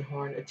bokoblin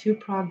horn, a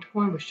two-pronged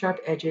horn with sharp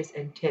edges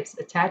and tips.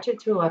 Attach it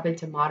to a weapon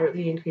to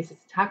moderately increase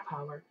its attack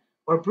power,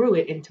 or brew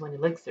it into an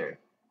elixir.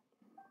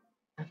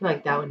 I feel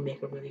like that would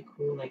make a really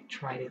cool, like,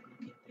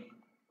 trident-looking thing.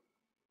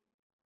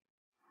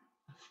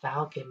 A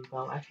falcon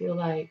bow. I feel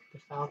like the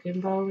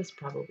falcon bow is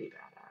probably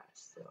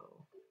badass, so.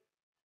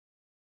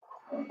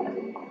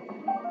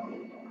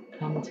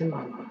 Come to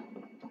mama.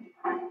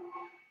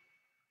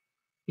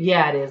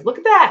 Yeah, it is. Look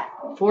at that!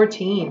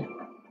 14.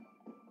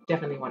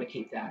 Definitely want to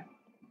keep that.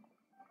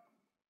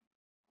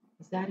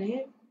 Is that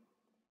it?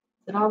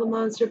 Is that all the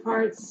monster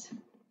parts?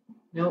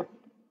 Nope.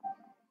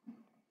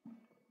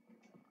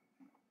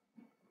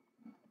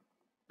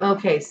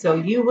 Okay, so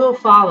you will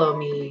follow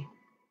me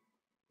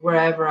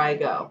wherever I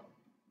go.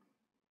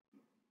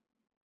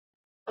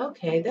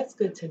 Okay, that's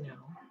good to know.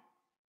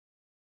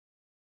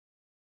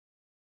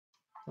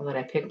 So that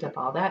I picked up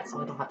all that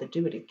so I don't have to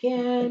do it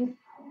again.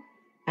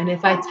 And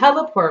if I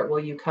teleport, will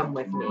you come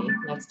with me?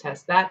 Let's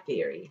test that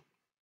theory.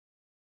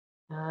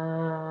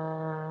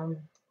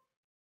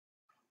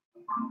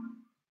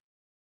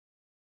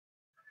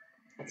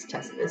 Let's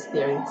test this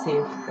theory and see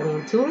if, I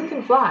mean, Tulin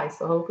can fly,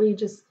 so hopefully he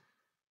just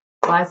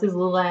flies his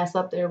little ass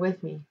up there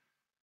with me.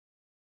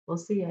 We'll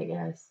see, I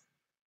guess.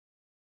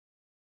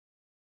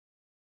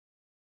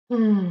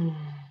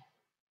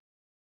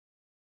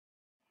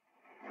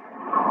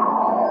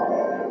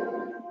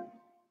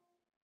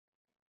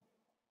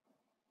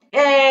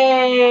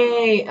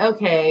 Hey!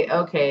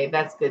 Okay,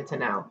 that's good to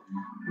know.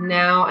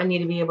 Now I need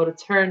to be able to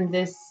turn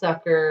this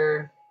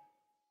sucker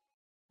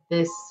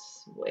this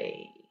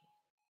way.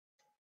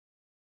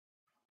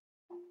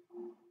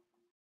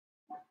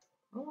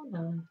 Hold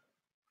on.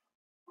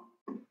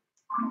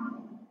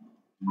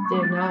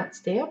 Did not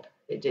stamp?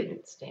 It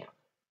didn't stamp.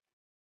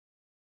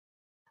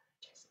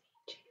 Just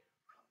need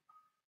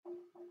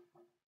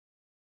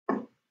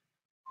to.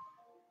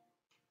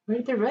 Where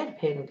did the red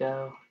pin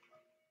go?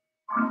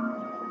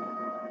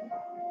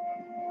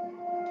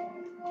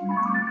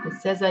 It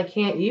says I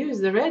can't use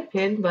the red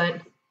pin,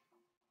 but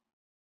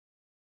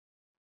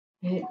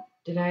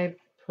did I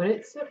put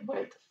it somewhere?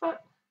 What the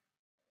fuck?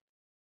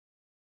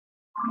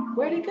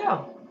 Where'd it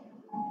go?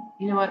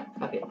 You know what?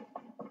 Fuck it.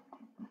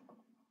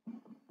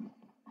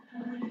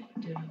 I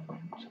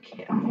don't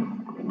care at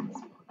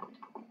this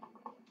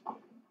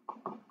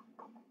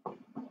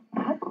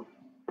point.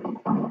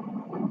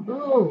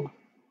 Oh.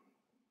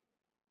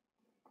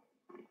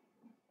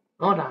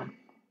 Hold on.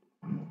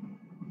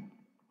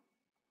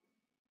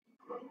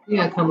 You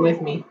gotta come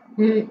with me.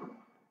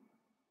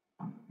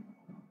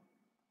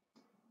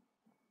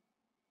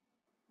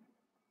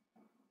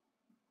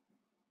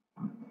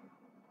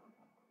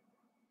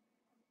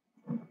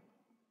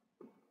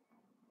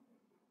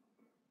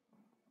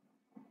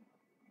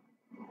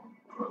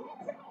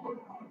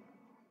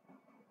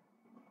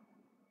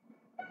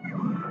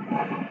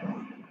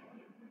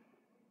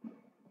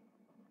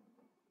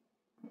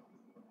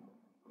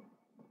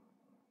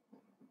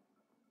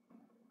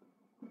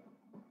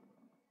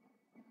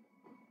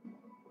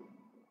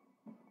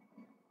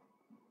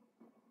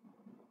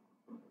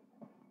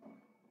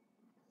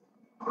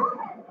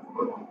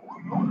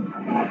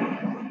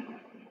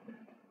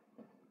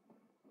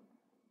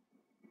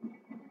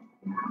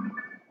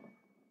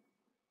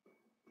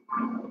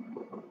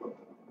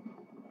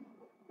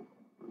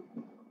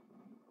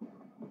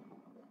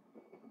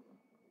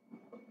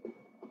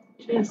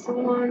 Just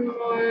one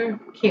more.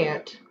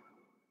 Can't.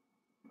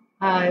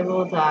 I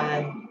will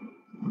die.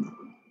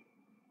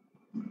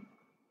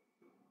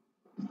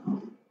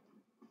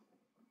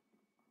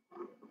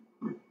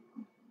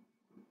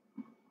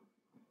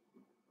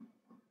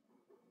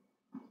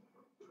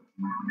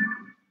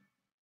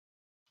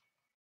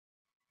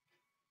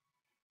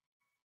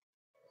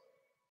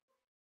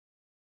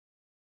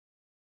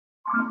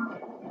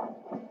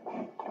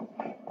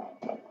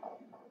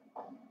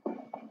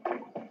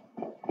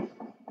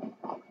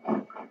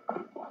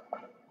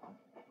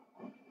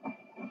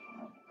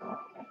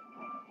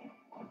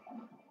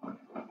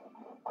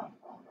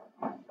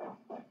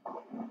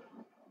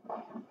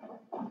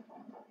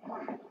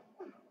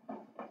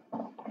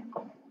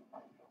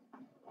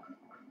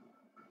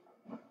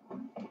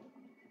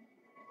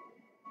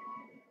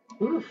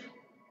 Oof.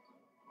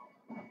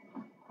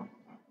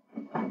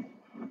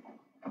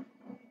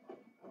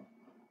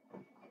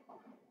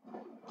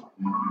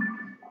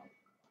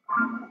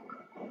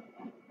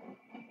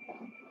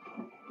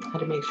 Had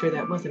to make sure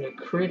that wasn't a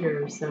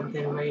critter or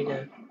something ready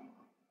to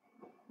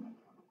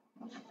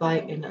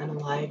fight and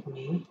unalive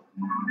me.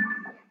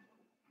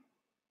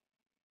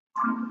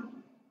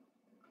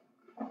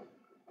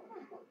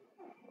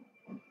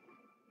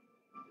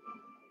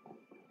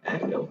 I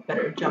feel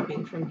better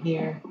jumping from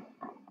here.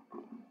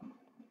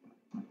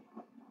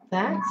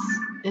 That's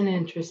an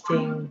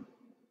interesting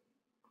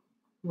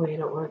way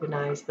to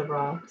organize the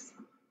rocks.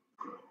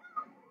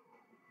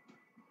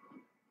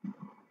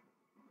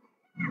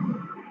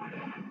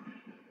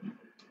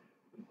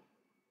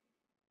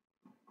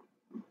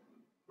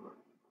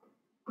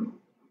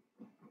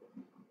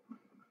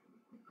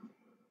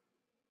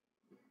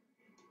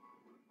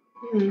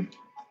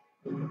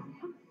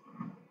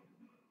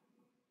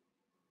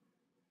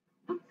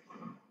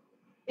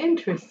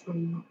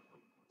 Interesting.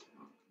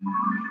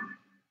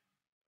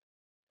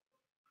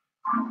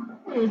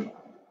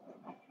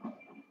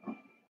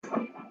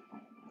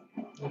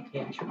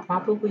 Okay, I should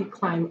probably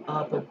climb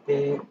up a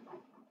bit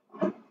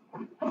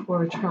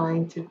before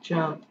trying to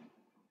jump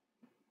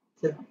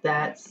to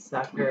that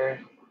sucker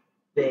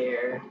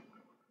there.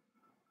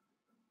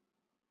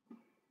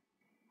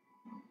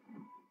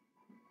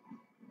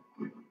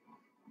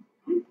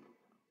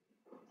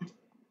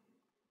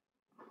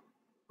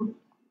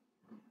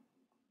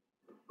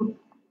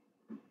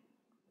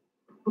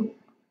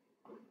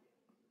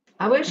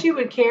 I wish you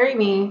would carry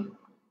me,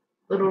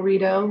 little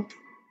Rito.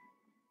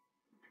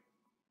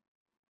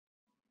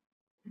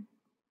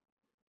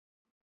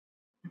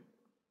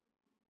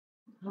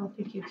 I don't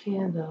think you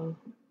can, though.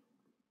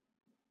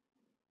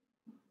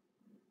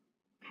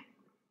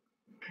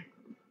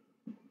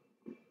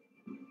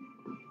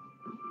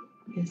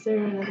 Is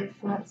there another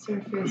flat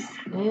surface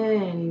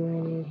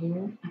anywhere near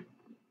here?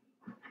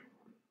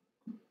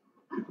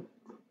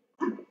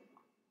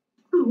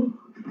 Ooh.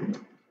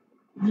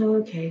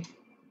 Okay.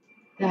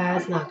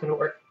 That's not going to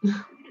work.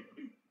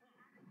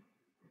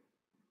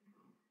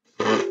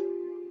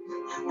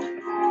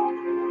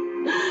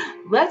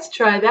 Let's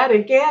try that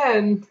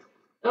again.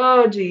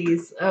 Oh,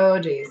 geez. Oh,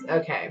 geez.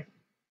 Okay.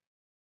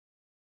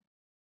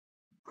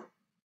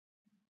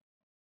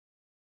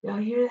 Y'all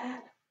hear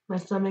that? My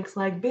stomach's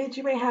like, bitch,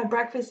 you ain't had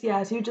breakfast?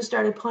 Yes, you just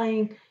started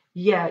playing.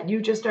 Yeah,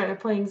 you just started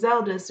playing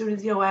Zelda as soon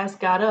as your ass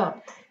got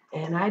up.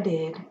 And I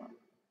did.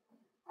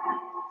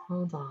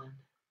 Hold on.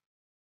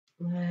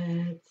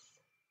 Let's.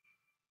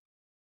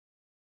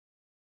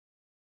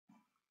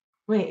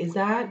 Wait, is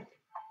that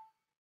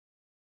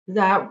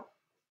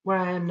where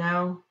I am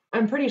now?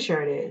 I'm pretty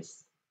sure it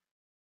is.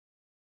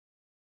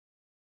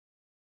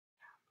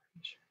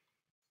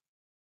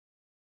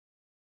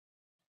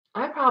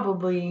 I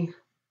probably.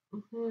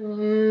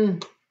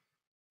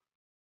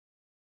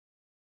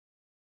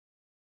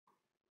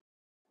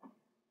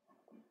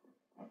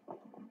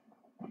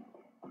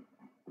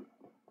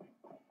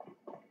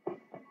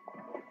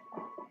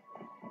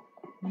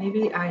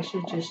 Maybe I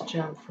should just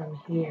jump from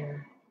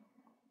here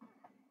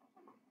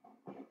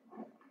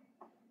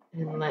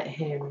and let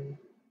him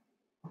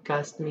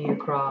gust me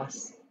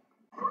across.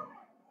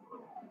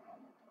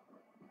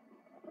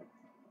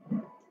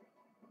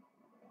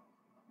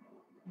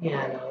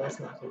 Yeah, no, that's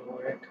not going to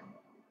work.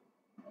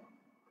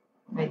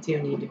 I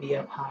do need to be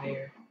up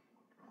higher.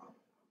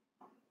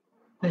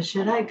 But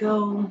should I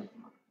go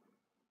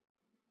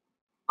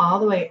all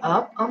the way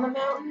up on the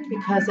mountain?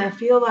 Because I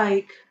feel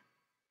like,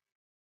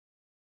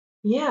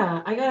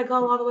 yeah, I gotta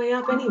go all the way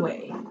up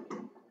anyway.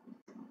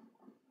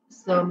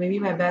 So maybe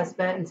my best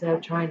bet, instead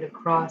of trying to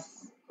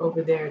cross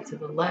over there to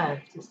the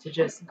left, is to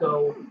just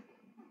go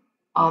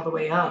all the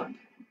way up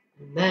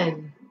and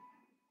then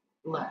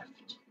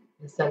left,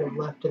 instead of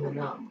left and then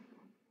up.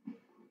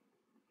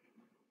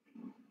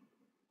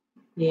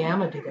 Yeah, I'm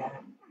gonna do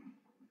that.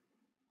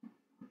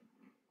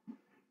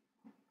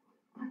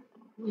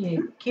 Yeah,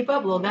 keep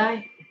up, little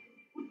guy.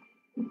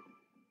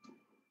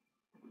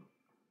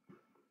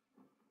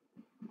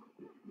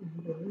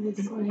 Go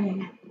this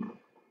way.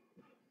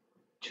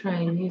 Try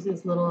and use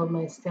as little of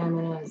my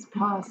stamina as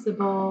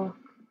possible.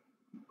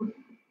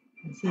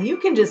 See, you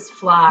can just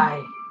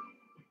fly.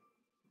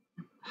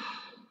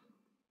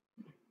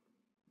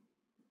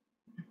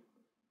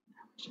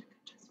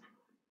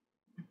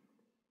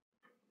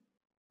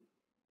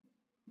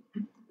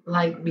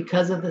 Like,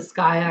 because of the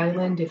Sky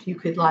Island, if you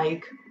could,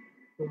 like,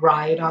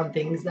 ride on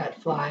things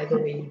that fly the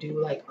way you do,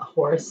 like a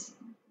horse,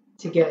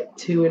 to get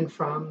to and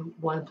from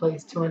one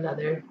place to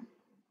another.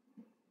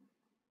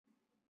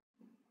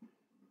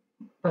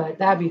 But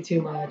that'd be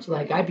too much.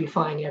 Like, I'd be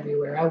flying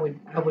everywhere. I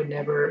would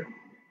never.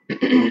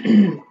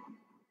 It'd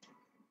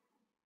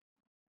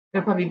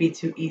probably be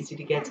too easy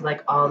to get to,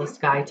 like, all the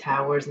sky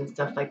towers and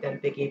stuff like that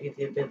if they gave you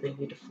the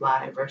ability to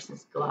fly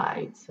versus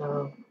glide.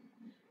 So,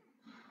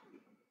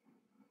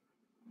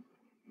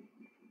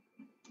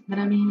 but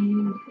I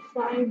mean,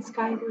 flying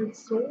skyward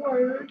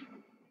sword.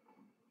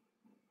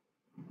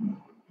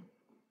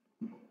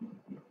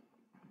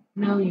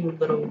 No, you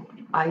little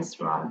ice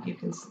rock. You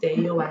can stay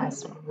your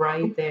ass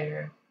right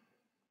there.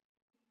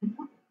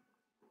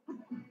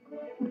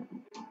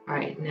 All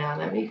right, now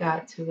that we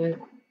got to a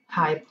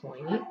high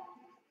point,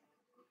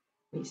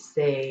 we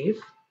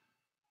save.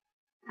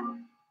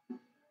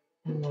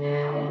 And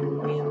then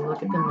we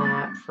look at the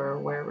map for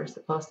where we're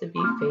supposed to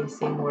be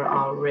facing. We're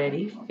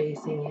already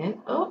facing it.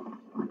 Oh,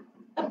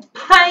 a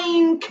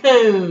pine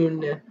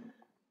cone.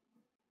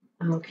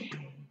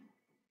 Okay.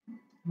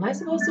 Am I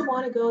supposed to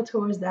want to go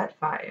towards that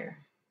fire?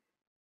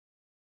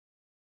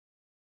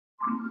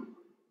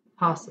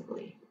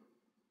 Possibly.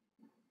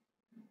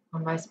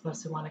 Or am I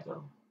supposed to want to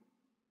go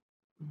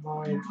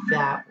more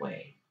that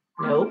way?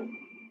 Nope.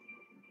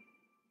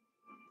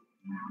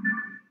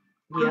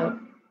 Yep.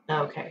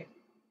 Okay.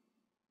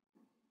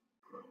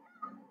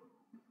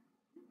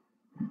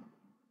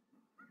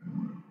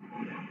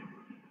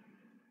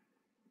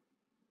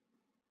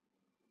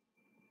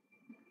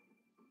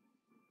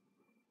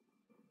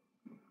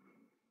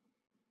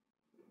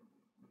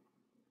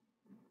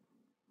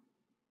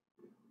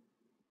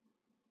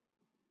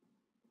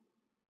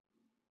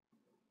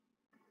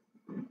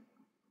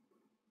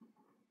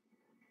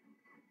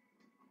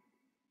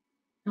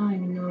 I don't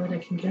even know that I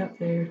can get up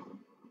there.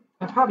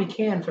 I probably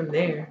can from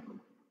there.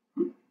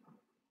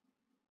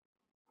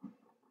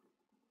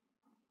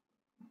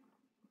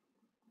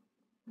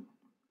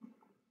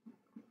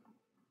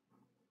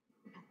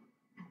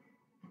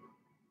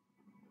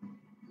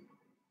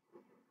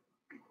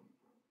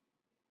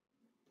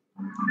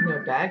 Are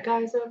there bad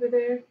guys over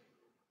there?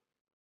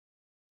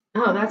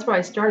 Oh, that's where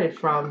I started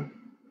from.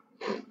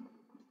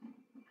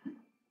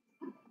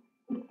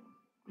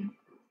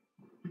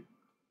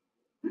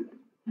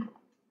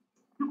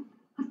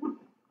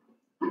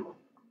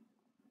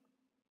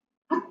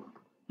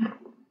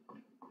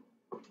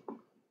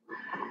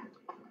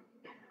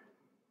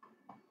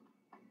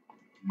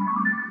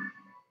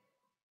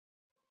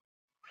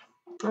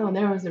 Oh,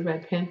 there was the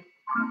red pin.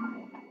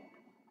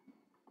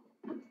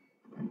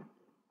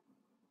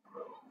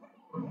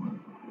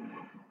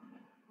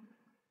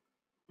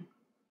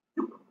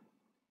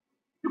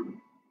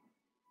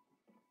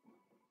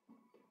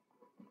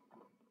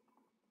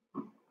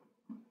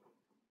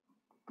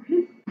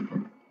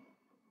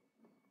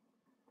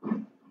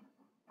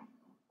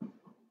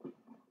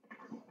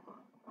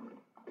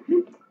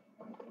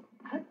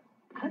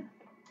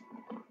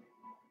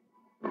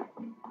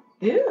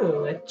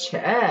 Ew, a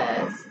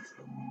chest.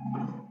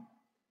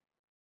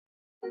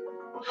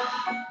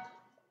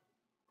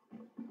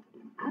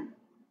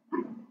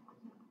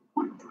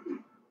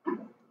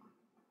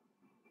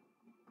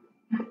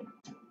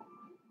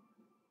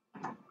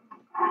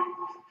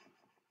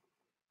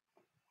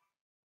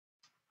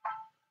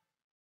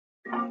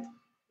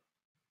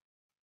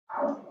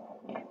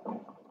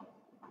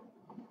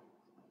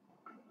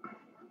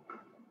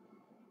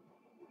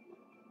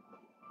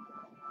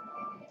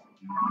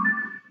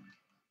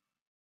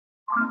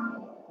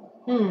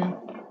 Hmm,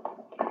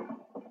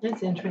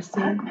 that's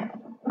interesting.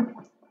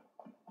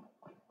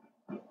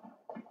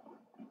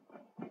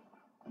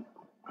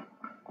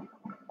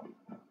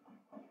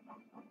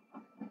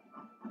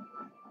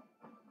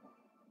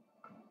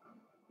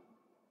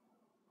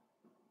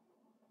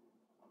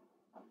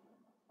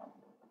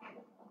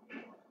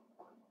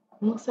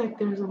 Looks like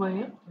there's a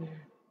way up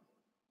there.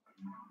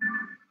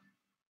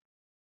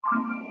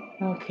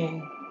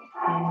 Okay,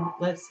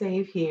 let's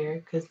save here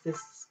because this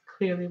is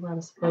clearly where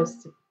I'm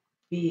supposed to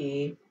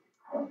be.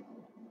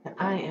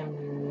 I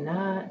am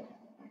not.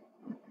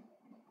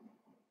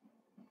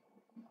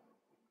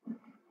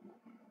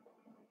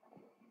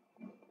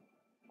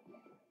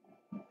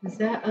 Is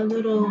that a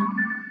little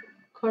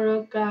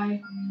Korok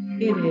guy?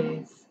 It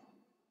is.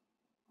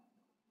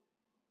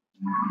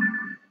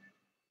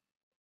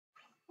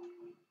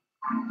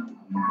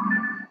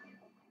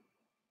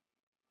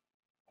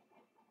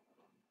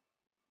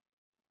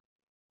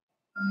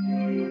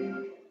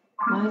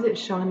 Why is it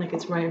showing like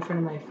it's right in front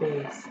of my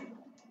face?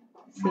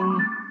 See?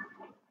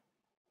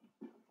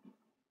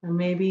 Or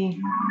maybe,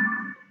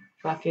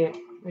 fuck it.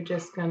 We're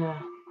just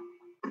gonna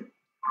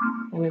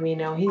let me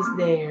know he's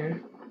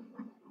there.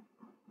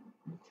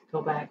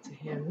 Go back to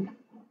him.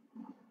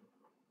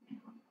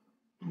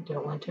 I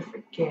don't want to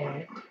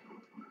forget.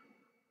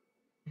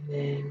 And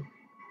then,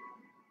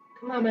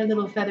 come on, my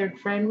little feathered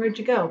friend, where'd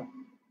you go?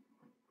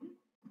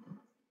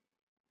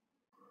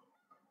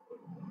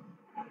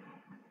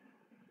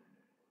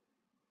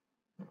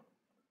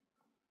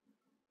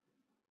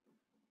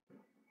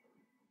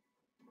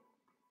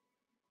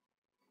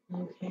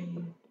 Okay.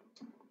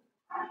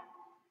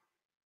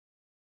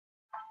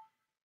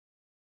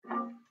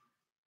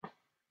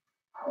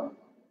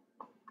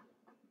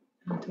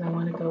 Do I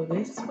want to go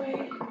this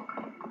way?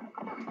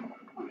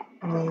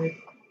 Or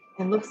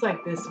it looks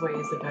like this way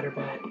is a better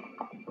bet,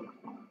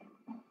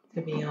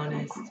 to be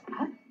honest.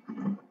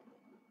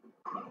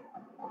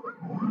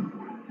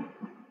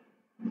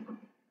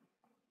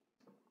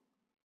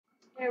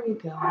 There we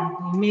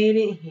go. We made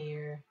it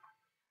here.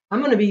 I'm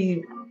going to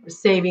be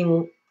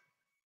saving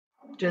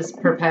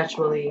just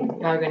perpetually.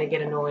 Y'all are going to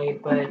get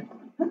annoyed, but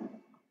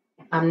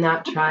I'm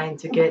not trying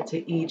to get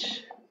to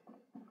each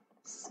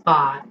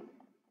spot.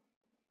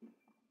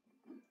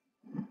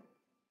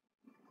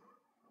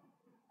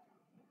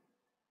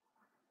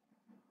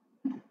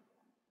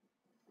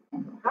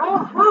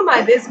 How am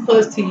I this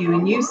close to you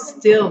and you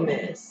still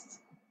missed?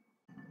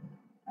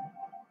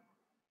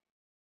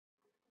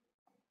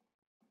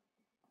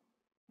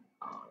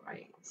 All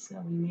right, so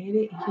we made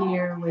it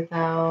here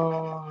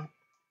without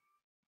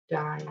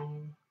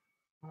dying.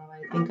 Well,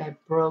 I think I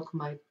broke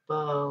my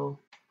bow.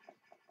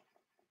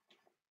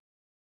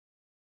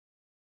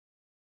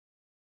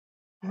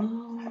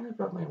 Oh, I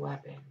broke my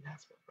weapon.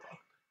 That's what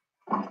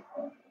broke.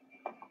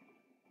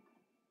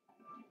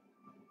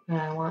 And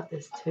I want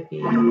this to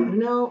be,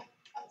 no,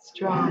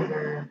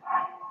 stronger.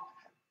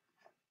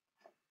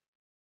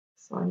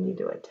 So I need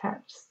to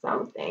attach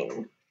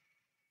something.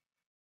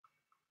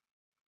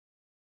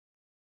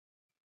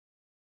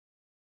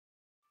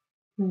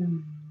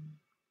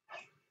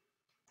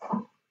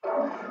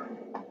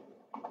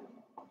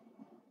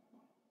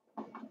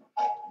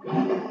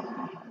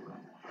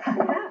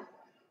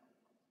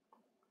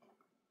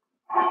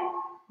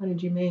 What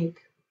did you make?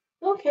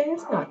 Okay,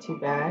 it's not too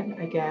bad,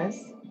 I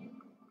guess.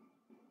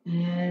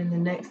 And the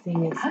next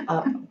thing is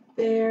up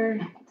there,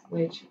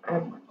 which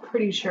I'm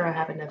pretty sure I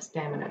have enough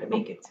stamina to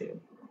make it to.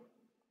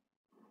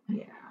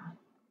 Yeah.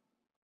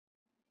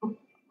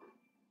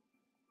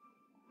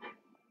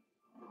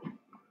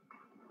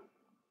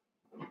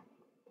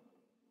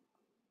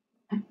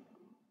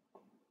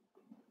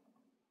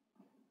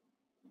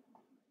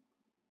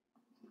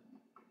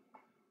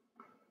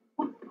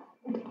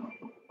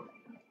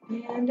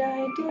 And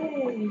I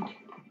did.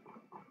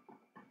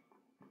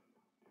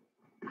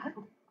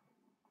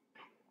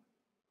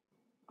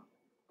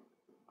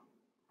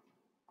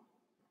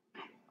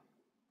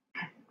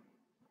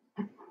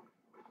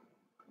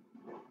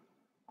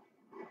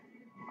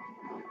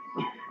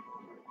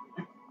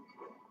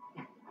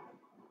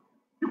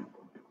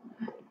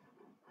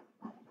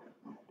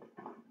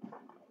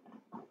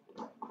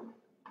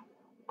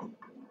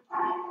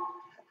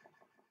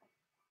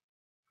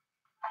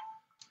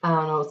 I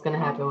don't know what's going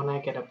to happen when I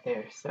get up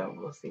there, so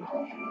we'll see.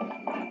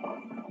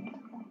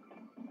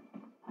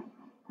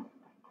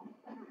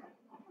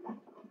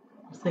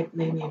 Looks like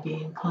they may be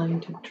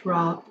inclined to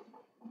drop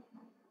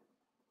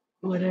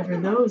whatever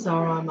those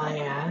are on my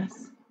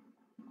ass.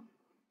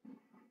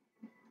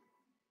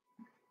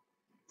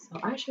 So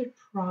I should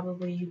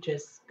probably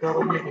just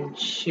go ahead and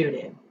shoot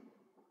it.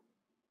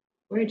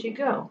 Where'd you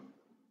go?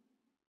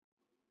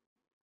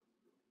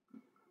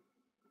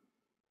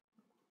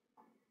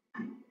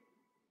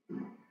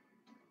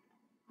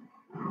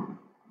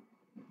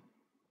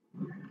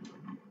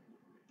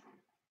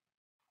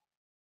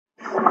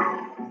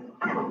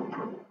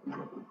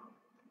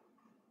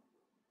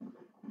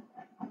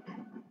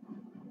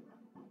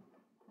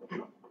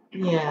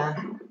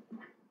 Yeah.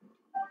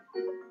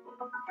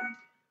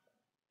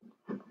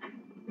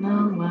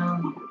 Oh,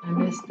 well, I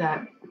missed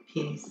that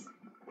piece.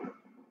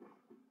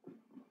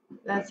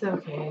 That's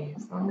okay,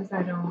 as long as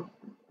I don't...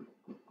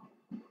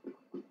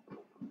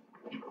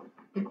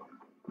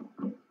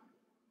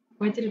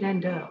 Where did it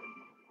end up?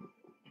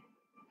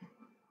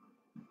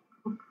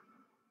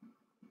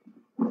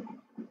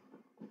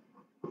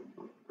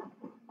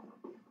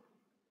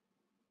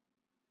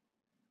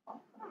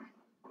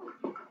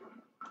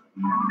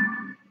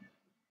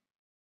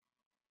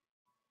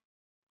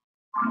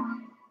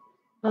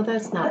 Well,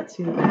 that's not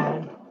too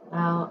bad.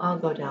 I'll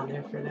go down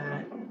there for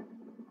that.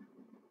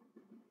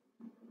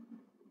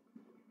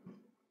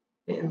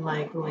 Didn't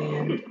like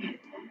land.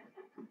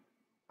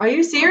 Are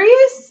you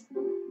serious?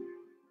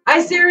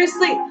 I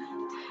seriously...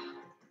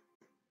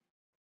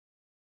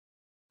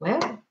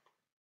 Well,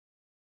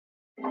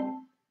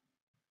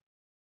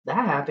 that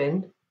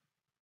happened.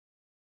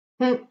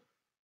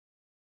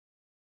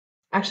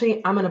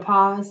 Actually, I'm gonna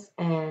pause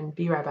and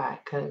be right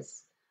back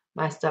because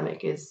my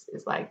stomach is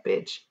like,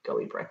 bitch, go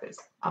eat breakfast.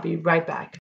 I'll be right back.